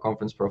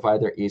conference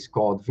provider is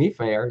called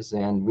VFairs,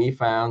 and we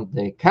found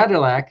the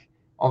Cadillac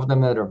of the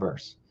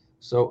metaverse.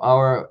 So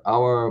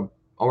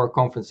our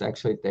conference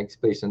actually takes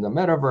place in the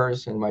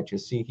metaverse, and what you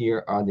see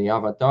here are the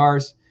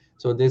avatars.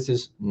 So this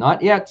is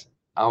not yet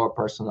our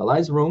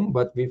personalized room,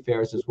 but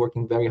VFairs is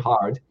working very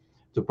hard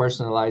to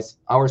personalize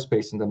our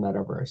space in the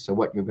metaverse. So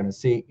what you're going to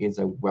see is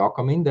a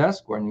welcoming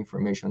desk or an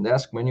information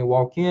desk when you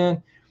walk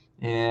in.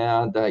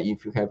 And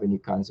if you have any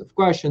kinds of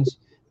questions,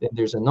 then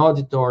there's an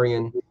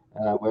auditorium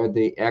where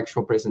the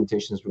actual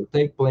presentations will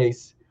take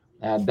place.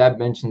 Deb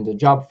mentioned the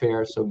job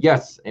fair. So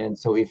yes, and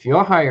so if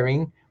you're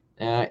hiring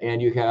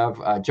and you have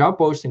a job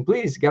posting,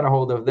 please get a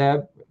hold of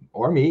Deb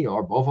or me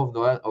or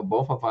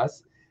both of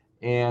us.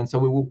 And so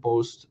we will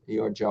post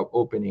your job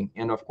opening.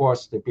 And of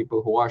course, the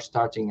people who are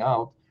starting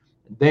out,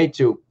 they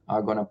too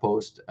are going to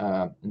post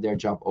their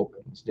job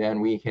openings. Then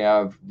we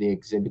have the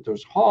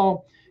exhibitors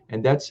hall,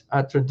 and that's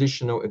a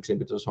traditional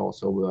exhibitors hall.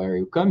 So where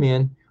you come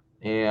in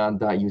and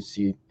you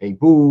see a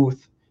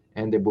booth,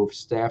 and the booth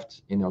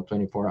staffed,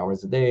 24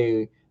 hours a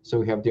day.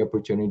 So you have the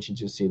opportunity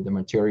to see the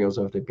materials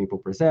of the people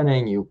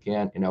presenting. You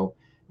can,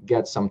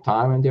 get some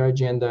time on their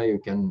agenda. You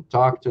can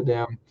talk to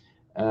them.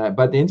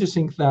 But the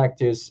interesting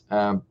fact is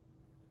the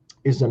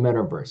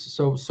metaverse.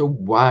 So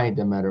why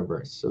the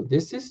metaverse? So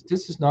this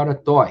is not a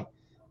toy.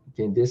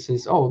 Okay, this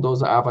is, oh,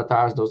 those are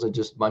avatars. Those are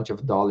just a bunch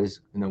of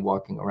dollies,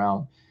 walking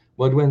around.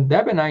 But when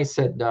Deb and I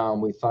sat down,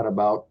 we thought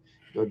about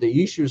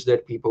the issues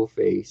that people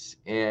face.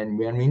 And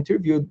when we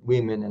interviewed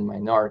women and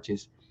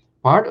minorities,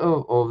 part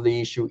of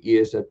the issue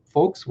is that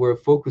folks were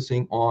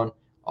focusing on,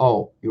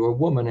 oh, you're a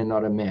woman and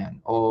not a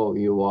man. Oh,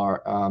 you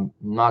are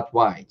not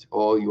white.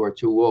 Oh, you are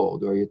too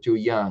old, or you're too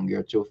young,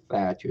 you're too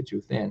fat, you're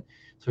too thin.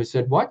 So we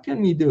said, what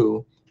can we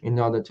do in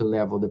order to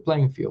level the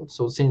playing field?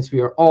 So since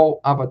we are all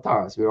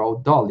avatars, we're all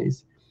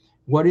dollies,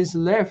 what is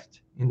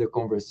left in the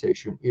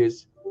conversation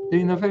is the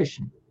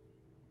innovation.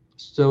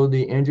 So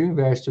the angel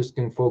investors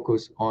can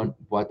focus on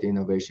what the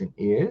innovation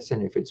is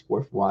and if it's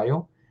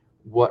worthwhile,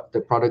 what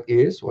the product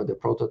is or the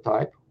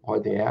prototype or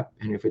the app,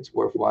 and if it's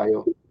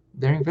worthwhile,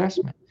 their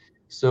investment.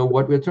 So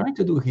what we're trying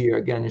to do here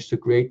again is to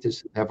create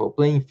this level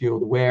playing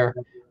field where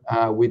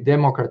we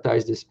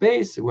democratize the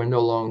space. We're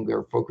no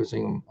longer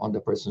focusing on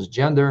the person's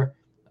gender,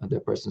 the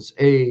person's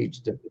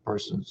age, the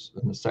person's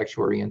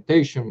sexual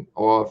orientation,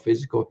 or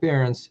physical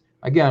appearance.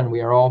 Again, we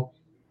are all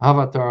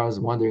avatars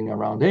wandering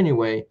around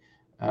anyway,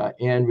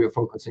 and we're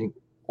focusing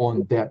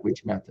on that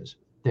which matters,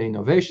 the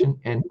innovation,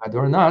 and whether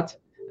or not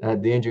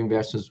the angel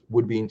investors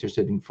would be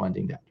interested in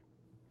funding that.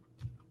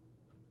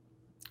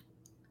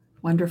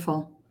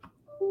 Wonderful.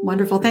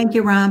 Wonderful. Thank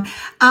you, Rom.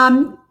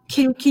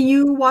 Can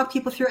you walk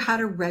people through how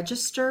to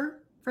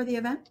register for the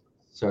event?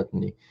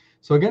 Certainly.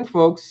 So again,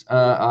 folks,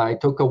 I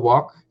took a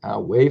walk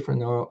away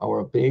from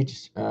our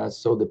page.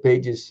 So the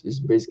page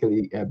is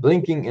basically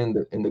blinking in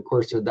the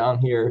cursor down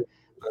here.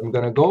 I'm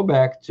going to go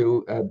back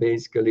to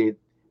basically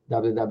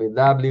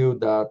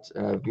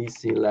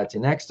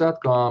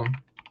www.vclatinx.com,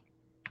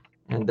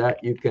 and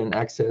that you can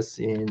access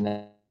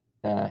in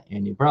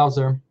any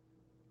browser.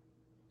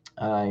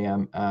 I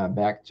am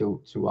back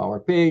to our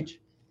page,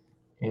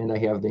 and I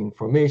have the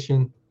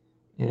information.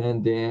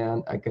 And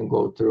then I can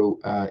go through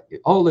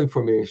all the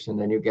information.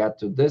 Then you get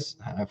to this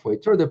halfway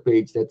through the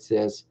page that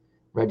says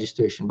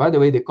registration. By the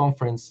way, the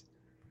conference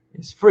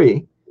is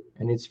free,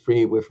 and it's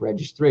free with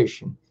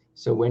registration.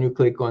 So when you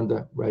click on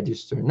the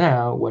register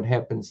now, what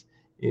happens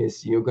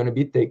is you're going to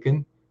be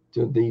taken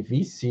to the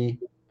VC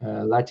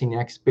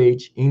Latinx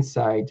page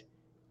inside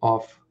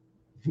of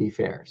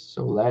VFairs.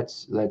 So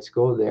let's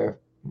go there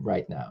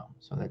right now.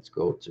 So let's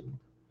go to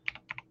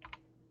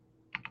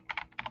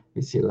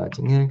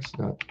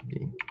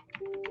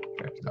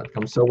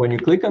VCLATINX.com. So when you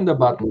click on the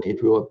button,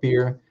 it will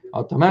appear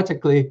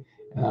automatically.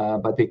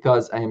 But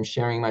because I am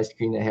sharing my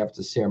screen, I have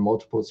to share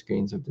multiple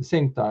screens at the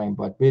same time.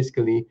 But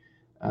basically,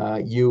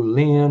 you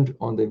land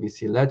on the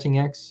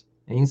VCLATINX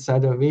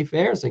inside of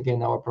VFairs,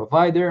 again, our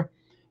provider.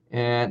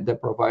 And the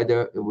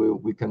provider,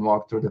 we can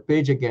walk through the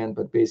page again,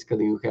 but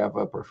basically you have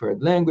a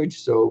preferred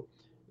language. So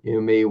you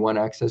may want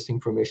to access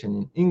information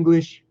in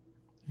English,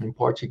 in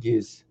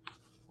Portuguese,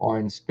 or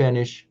in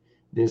Spanish.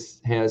 This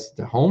has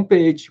the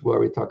homepage where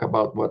we talk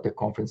about what the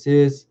conference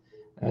is.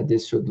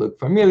 This should look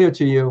familiar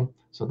to you.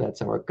 So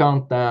that's our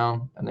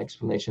countdown, an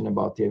explanation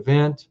about the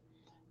event,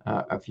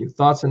 a few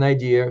thoughts and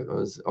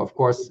ideas. Of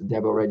course,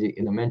 Deb already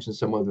mentioned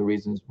some of the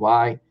reasons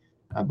why,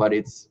 but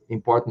it's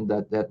important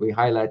that we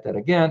highlight that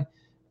again,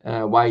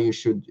 why you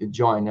should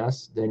join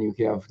us. Then you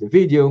have the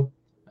video.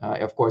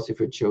 Of course, if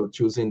you're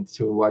choosing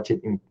to watch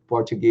it in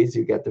Portuguese,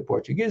 you get the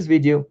Portuguese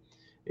video.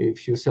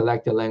 If you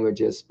select the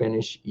language as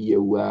Spanish,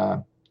 you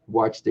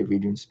watch the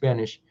video in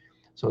Spanish.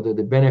 So that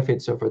the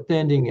benefits of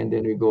attending, and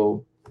then we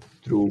go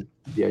through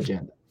the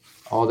agenda.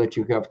 All that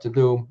you have to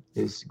do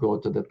is go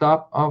to the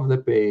top of the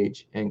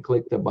page and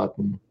click the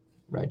button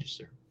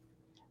register.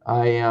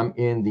 I am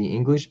in the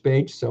English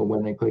page, so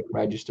when I click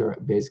register,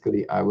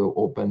 basically I will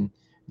open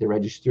the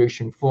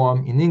registration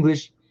form in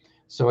English.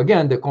 So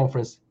again, the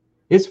conference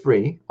is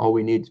free. All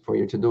we need for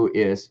you to do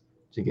is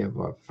to give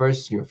your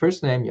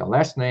first name, your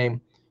last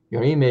name,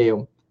 your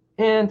email,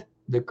 and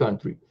the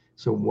country.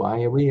 So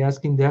why are we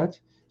asking that?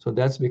 So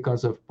that's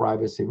because of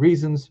privacy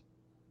reasons.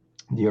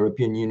 The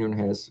European Union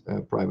has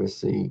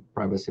privacy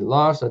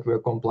laws that we're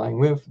complying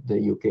with.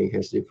 The UK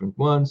has different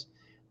ones.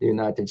 The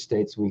United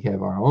States, we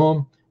have our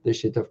own. The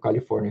state of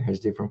California has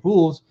different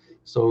rules.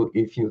 So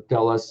if you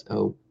tell us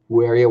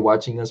where you're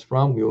watching us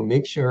from, we will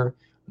make sure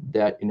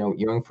that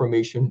your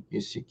information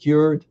is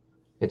secured,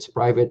 it's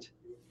private,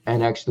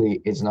 and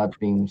actually it's not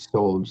being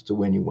sold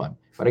to anyone.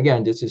 But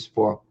again, this is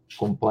for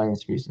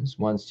compliance reasons.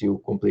 Once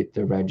you complete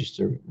the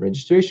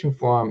registration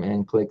form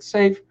and click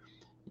save,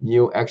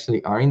 you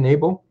actually are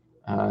enabled.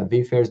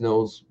 VFairs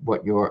knows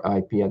what your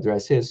IP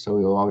address is,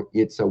 so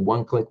it's a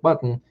one-click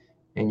button,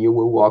 and you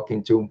will walk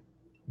into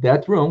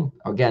that room.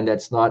 Again,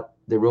 that's not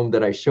the room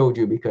that I showed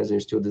you because they're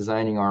still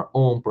designing our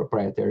own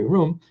proprietary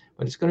room,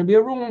 but it's going to be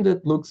a room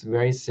that looks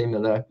very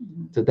similar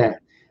to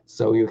that.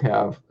 So you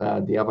have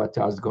the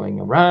avatars going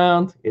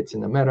around. It's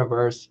in the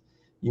metaverse.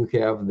 You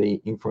have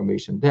the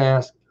information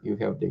desk. You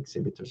have the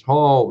exhibitors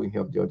hall. We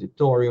have the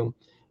auditorium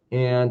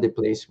and the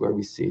place where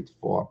we sit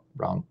for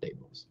round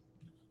tables.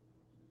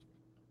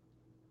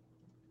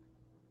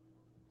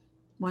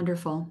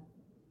 Wonderful.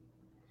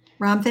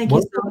 Rom, thank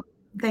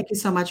you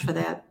so much for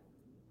that.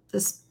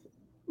 This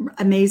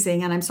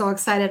amazing, and I'm so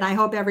excited. I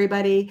hope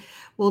everybody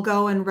will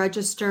go and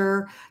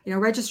register.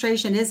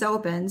 Registration is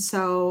open,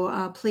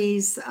 so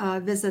please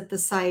visit the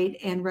site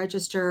and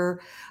register.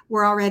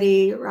 We're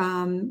already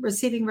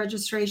receiving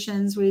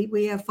registrations.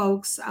 We have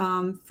folks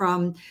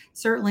from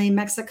certainly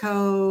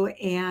Mexico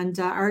and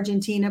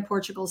Argentina,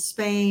 Portugal,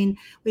 Spain.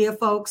 We have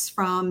folks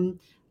from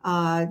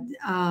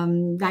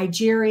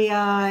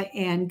Nigeria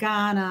and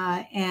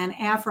Ghana and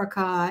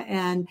Africa,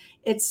 and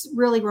it's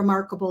really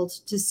remarkable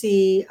to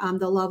see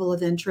the level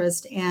of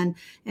interest, and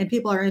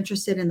people are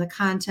interested in the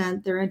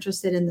content. They're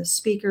interested in the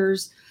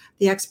speakers,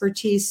 the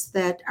expertise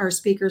that our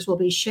speakers will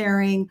be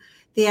sharing,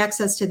 the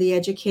access to the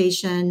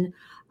education.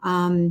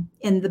 And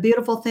the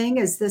beautiful thing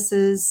is this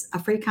is a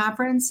free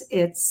conference.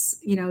 It's,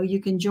 you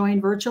can join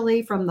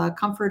virtually from the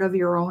comfort of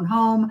your own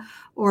home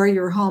or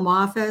your home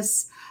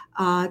office.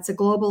 It's a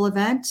global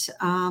event.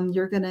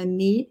 You're going to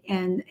meet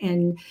and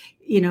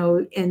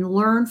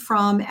learn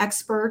from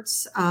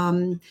experts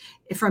from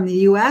the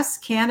U.S.,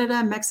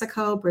 Canada,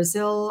 Mexico,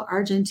 Brazil,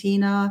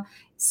 Argentina,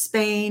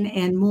 Spain,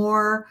 and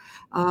more.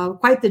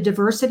 Quite the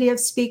diversity of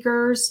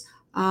speakers.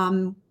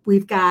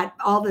 We've got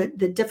all the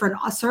different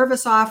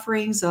service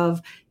offerings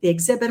of the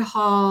exhibit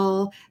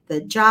hall,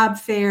 the job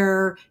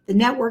fair, the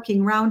networking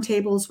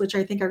roundtables, which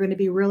I think are going to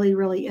be really,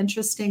 really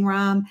interesting,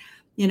 Rom.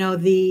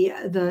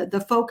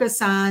 The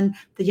focus on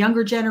the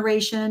younger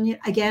generation.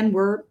 Again,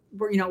 we're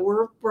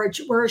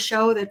a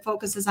show that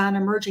focuses on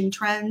emerging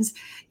trends.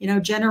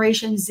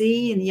 Generation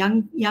Z and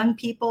young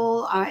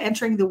people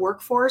entering the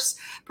workforce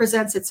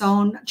presents its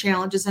own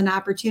challenges and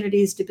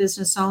opportunities to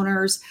business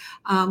owners.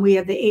 We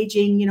have the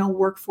aging,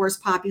 workforce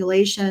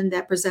population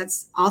that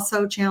presents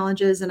also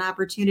challenges and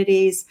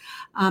opportunities.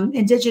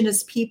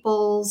 Indigenous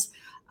peoples,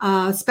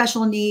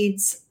 special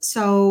needs.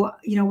 So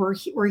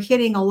we're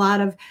hitting a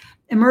lot of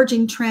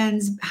emerging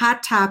trends,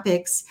 hot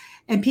topics,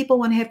 and people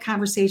want to have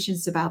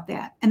conversations about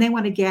that, and they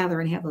want to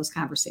gather and have those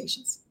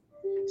conversations.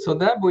 So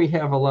Deb, we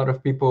have a lot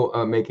of people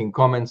making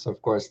comments.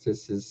 Of course,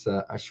 this is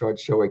a short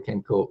show. I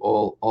can't go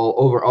all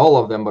over all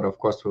of them, but of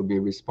course we'll be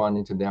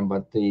responding to them.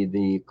 But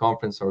the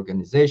conference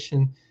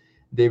organization,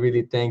 they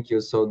really thank you.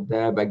 So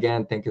Deb,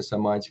 again, thank you so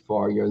much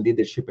for your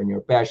leadership and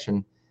your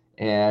passion.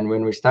 And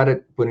when we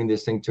started putting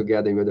this thing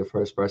together, you were the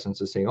first person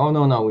to say, oh,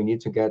 no, we need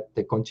to get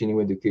the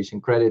continuing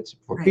education credits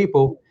for Right.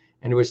 people.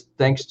 And it was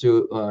thanks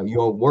to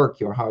your work,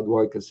 your hard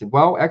work. I said,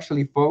 well,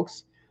 actually,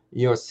 folks,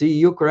 your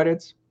CEU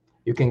credits,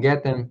 you can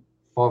get them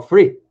for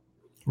free,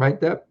 right,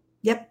 Deb?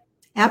 Yep,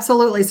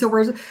 absolutely. So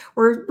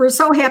we're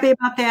so happy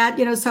about that.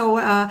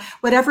 So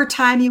whatever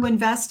time you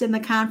invest in the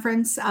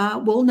conference,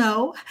 we'll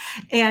know,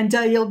 and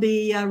you'll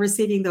be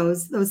receiving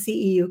those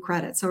CEU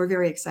credits. So we're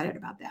very excited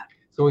about that.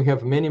 So we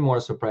have many more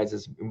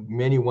surprises,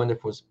 many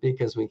wonderful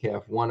speakers. We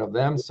have one of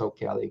them, so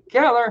Kelly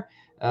Keller,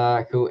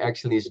 who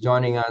actually is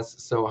joining us.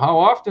 So how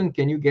often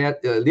can you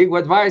get legal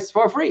advice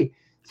for free?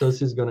 So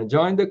she's going to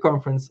join the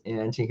conference,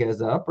 and she has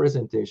a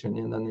presentation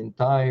and an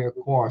entire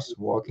course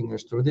walking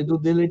us through the due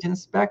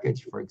diligence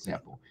package, for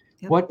example.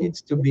 Yep. What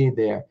needs to be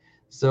there?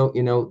 So,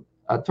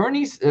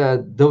 attorneys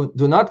do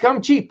not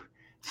come cheap.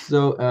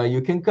 So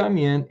you can come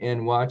in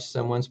and watch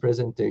someone's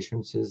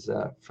presentation. She's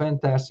a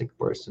fantastic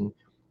person,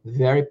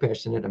 very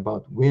passionate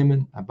about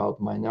women, about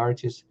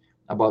minorities,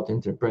 about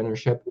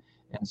entrepreneurship.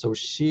 And so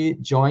she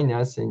joined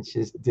us, and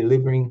she's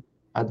delivering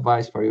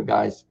advice for you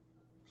guys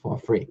for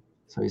free.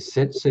 So you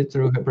sit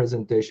through her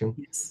presentation.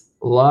 Yes.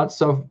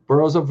 Lots of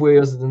pearls of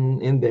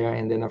wisdom in there.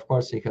 And then, of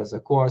course, she has a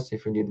course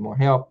if you need more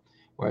help,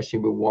 where she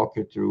will walk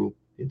you through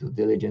the due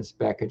diligence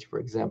package, for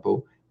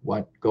example,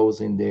 what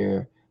goes in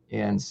there,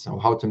 and so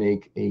how to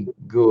make a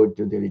good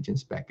due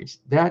diligence package.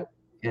 That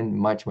and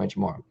much, much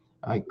more.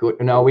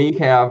 Now we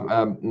have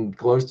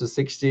close to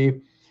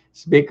 60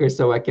 speakers,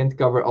 so I can't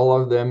cover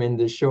all of them in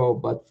the show,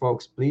 but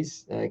folks,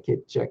 please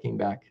keep checking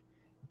back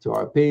to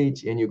our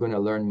page, and you're going to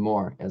learn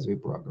more as we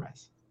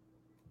progress.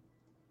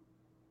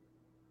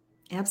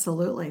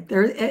 Absolutely.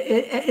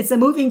 It's a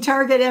moving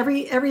target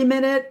every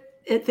minute,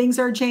 things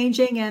are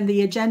changing and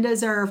the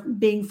agendas are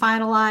being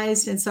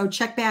finalized. And so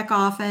check back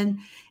often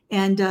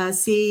and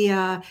see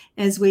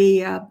as we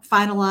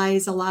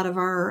finalize a lot of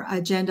our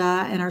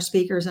agenda and our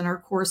speakers and our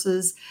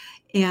courses.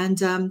 And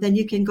then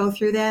you can go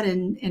through that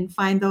and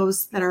find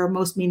those that are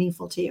most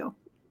meaningful to you.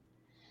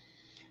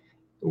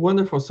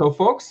 Wonderful. So,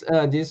 folks,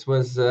 this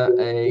was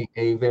a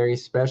very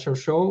special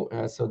show.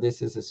 So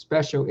this is a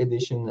special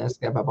edition,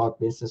 Ask Deb About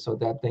Business. So,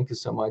 Deb, thank you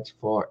so much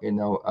for,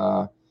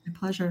 My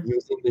pleasure.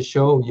 using the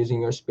show,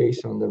 using your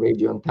space on the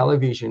radio and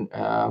television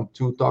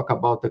to talk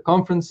about the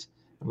conference.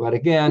 But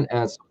again,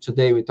 as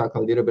today we talk a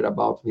little bit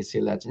about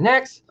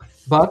VCLATINX,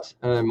 but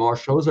more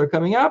shows are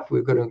coming up.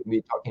 We're going to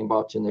be talking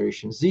about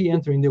Generation Z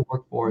entering the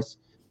workforce.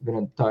 We're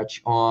going to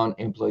touch on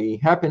employee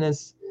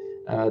happiness,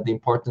 the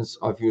importance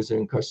of user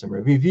and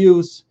customer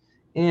reviews,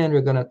 and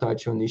we're going to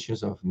touch on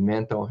issues of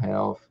mental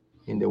health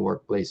in the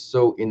workplace.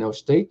 So,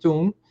 stay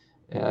tuned.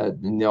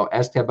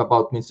 Ask Deb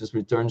About Business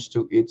returns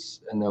to its,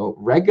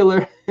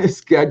 regular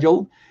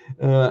schedule.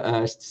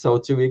 So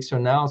 2 weeks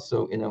from now.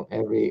 So,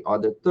 every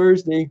other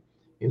Thursday,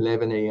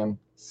 11 a.m.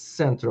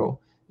 Central,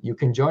 you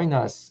can join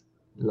us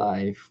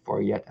live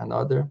for yet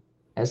another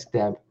Ask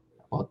Deb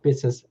About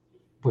Business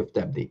with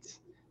Deb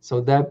Dietz.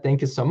 So, Deb, thank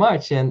you so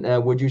much.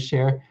 And would you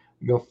share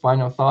your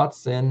final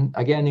thoughts and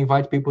again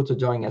invite people to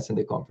join us in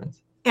the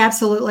conference?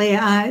 Absolutely.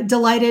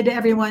 Delighted,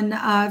 everyone.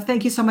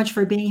 Thank you so much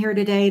for being here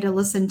today to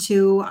listen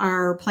to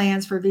our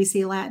plans for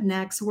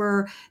VCLATINX.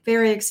 We're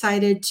very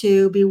excited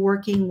to be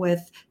working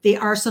with the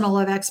arsenal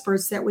of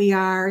experts that we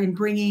are in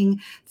bringing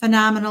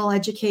phenomenal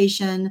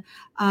education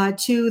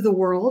to the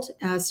world,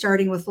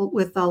 starting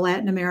with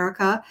Latin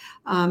America,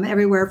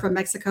 everywhere from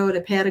Mexico to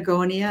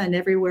Patagonia and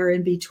everywhere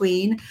in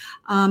between.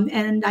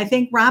 And I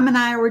think Rom and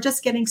I we're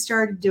just getting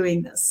started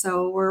doing this.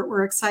 So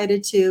we're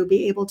excited to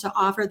be able to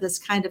offer this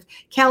kind of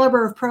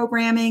caliber of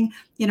programming.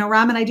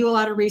 Rom and I do a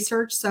lot of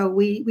research, so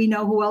we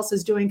know who else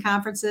is doing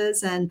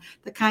conferences and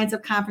the kinds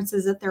of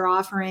conferences that they're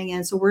offering.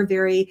 And so we're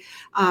very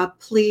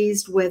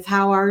pleased with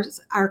how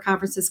our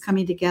conference is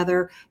coming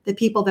together, the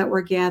people that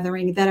we're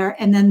gathering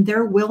and then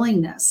their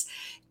willingness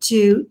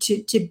to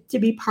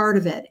be part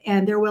of it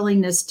and their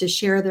willingness to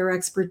share their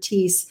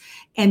expertise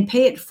and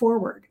pay it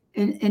forward.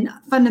 And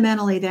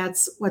fundamentally,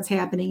 that's what's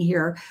happening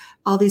here.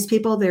 All these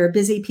people, they're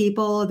busy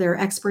people, they're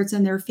experts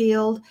in their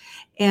field,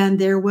 and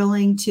they're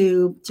willing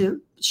to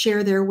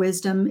share their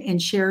wisdom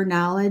and share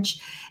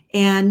knowledge.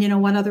 And,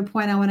 one other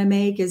point I want to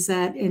make is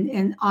that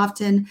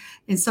often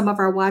in some of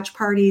our watch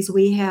parties,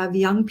 we have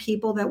young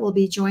people that will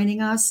be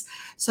joining us.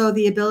 So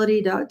the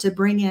ability to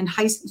bring in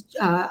high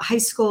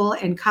school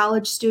and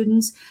college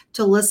students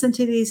to listen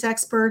to these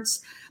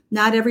experts.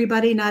 Not every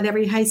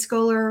high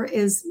schooler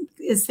is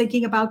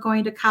thinking about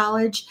going to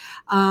college.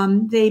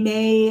 They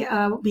may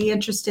be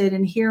interested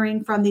in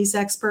hearing from these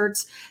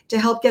experts to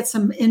help get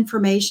some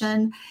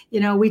information.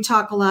 We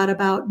talk a lot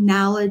about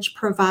knowledge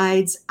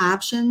provides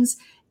options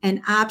and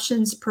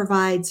options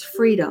provides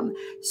freedom.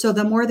 So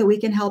the more that we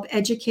can help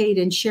educate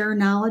and share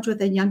knowledge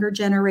with a younger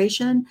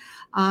generation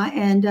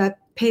and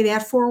pay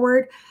that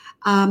forward,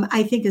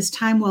 I think is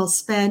time well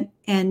spent.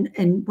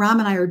 And Rom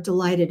and I are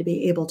delighted to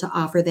be able to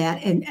offer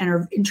that and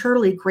are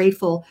eternally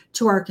grateful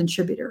to our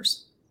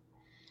contributors.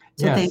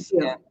 So Yes. Thank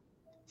you.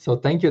 So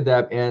thank you,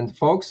 Deb. And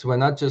folks, we're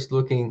not just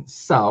looking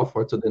south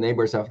or to the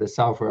neighbors of the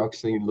south, we're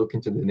actually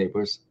looking to the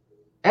neighbors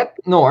at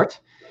north.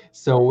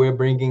 So we're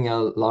bringing a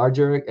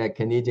larger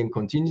Canadian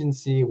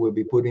contingency. We'll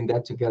be putting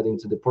that together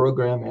into the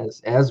program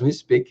as we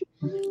speak.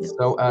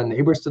 So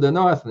neighbors to the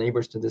north,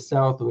 neighbors to the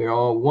south, we're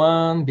all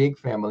one big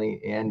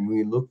family, and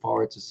we look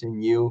forward to seeing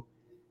you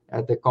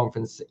at the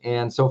conference.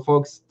 And so,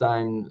 folks,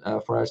 time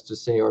for us to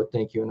say our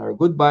thank you and our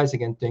goodbyes.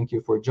 Again, thank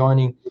you for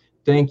joining.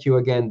 Thank you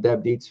again,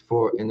 Deb Dietz,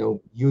 for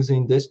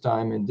using this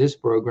time and this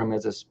program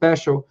as a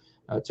special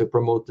to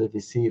promote the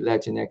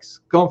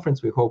VCLATINX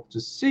conference. We hope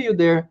to see you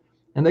there.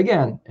 And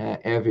again,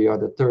 every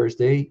other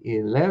Thursday,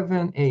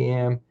 11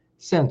 a.m.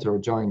 Central,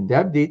 join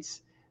Deb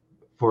Dietz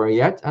for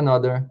yet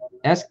another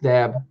Ask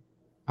Deb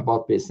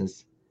About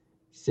Business.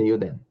 See you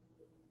then.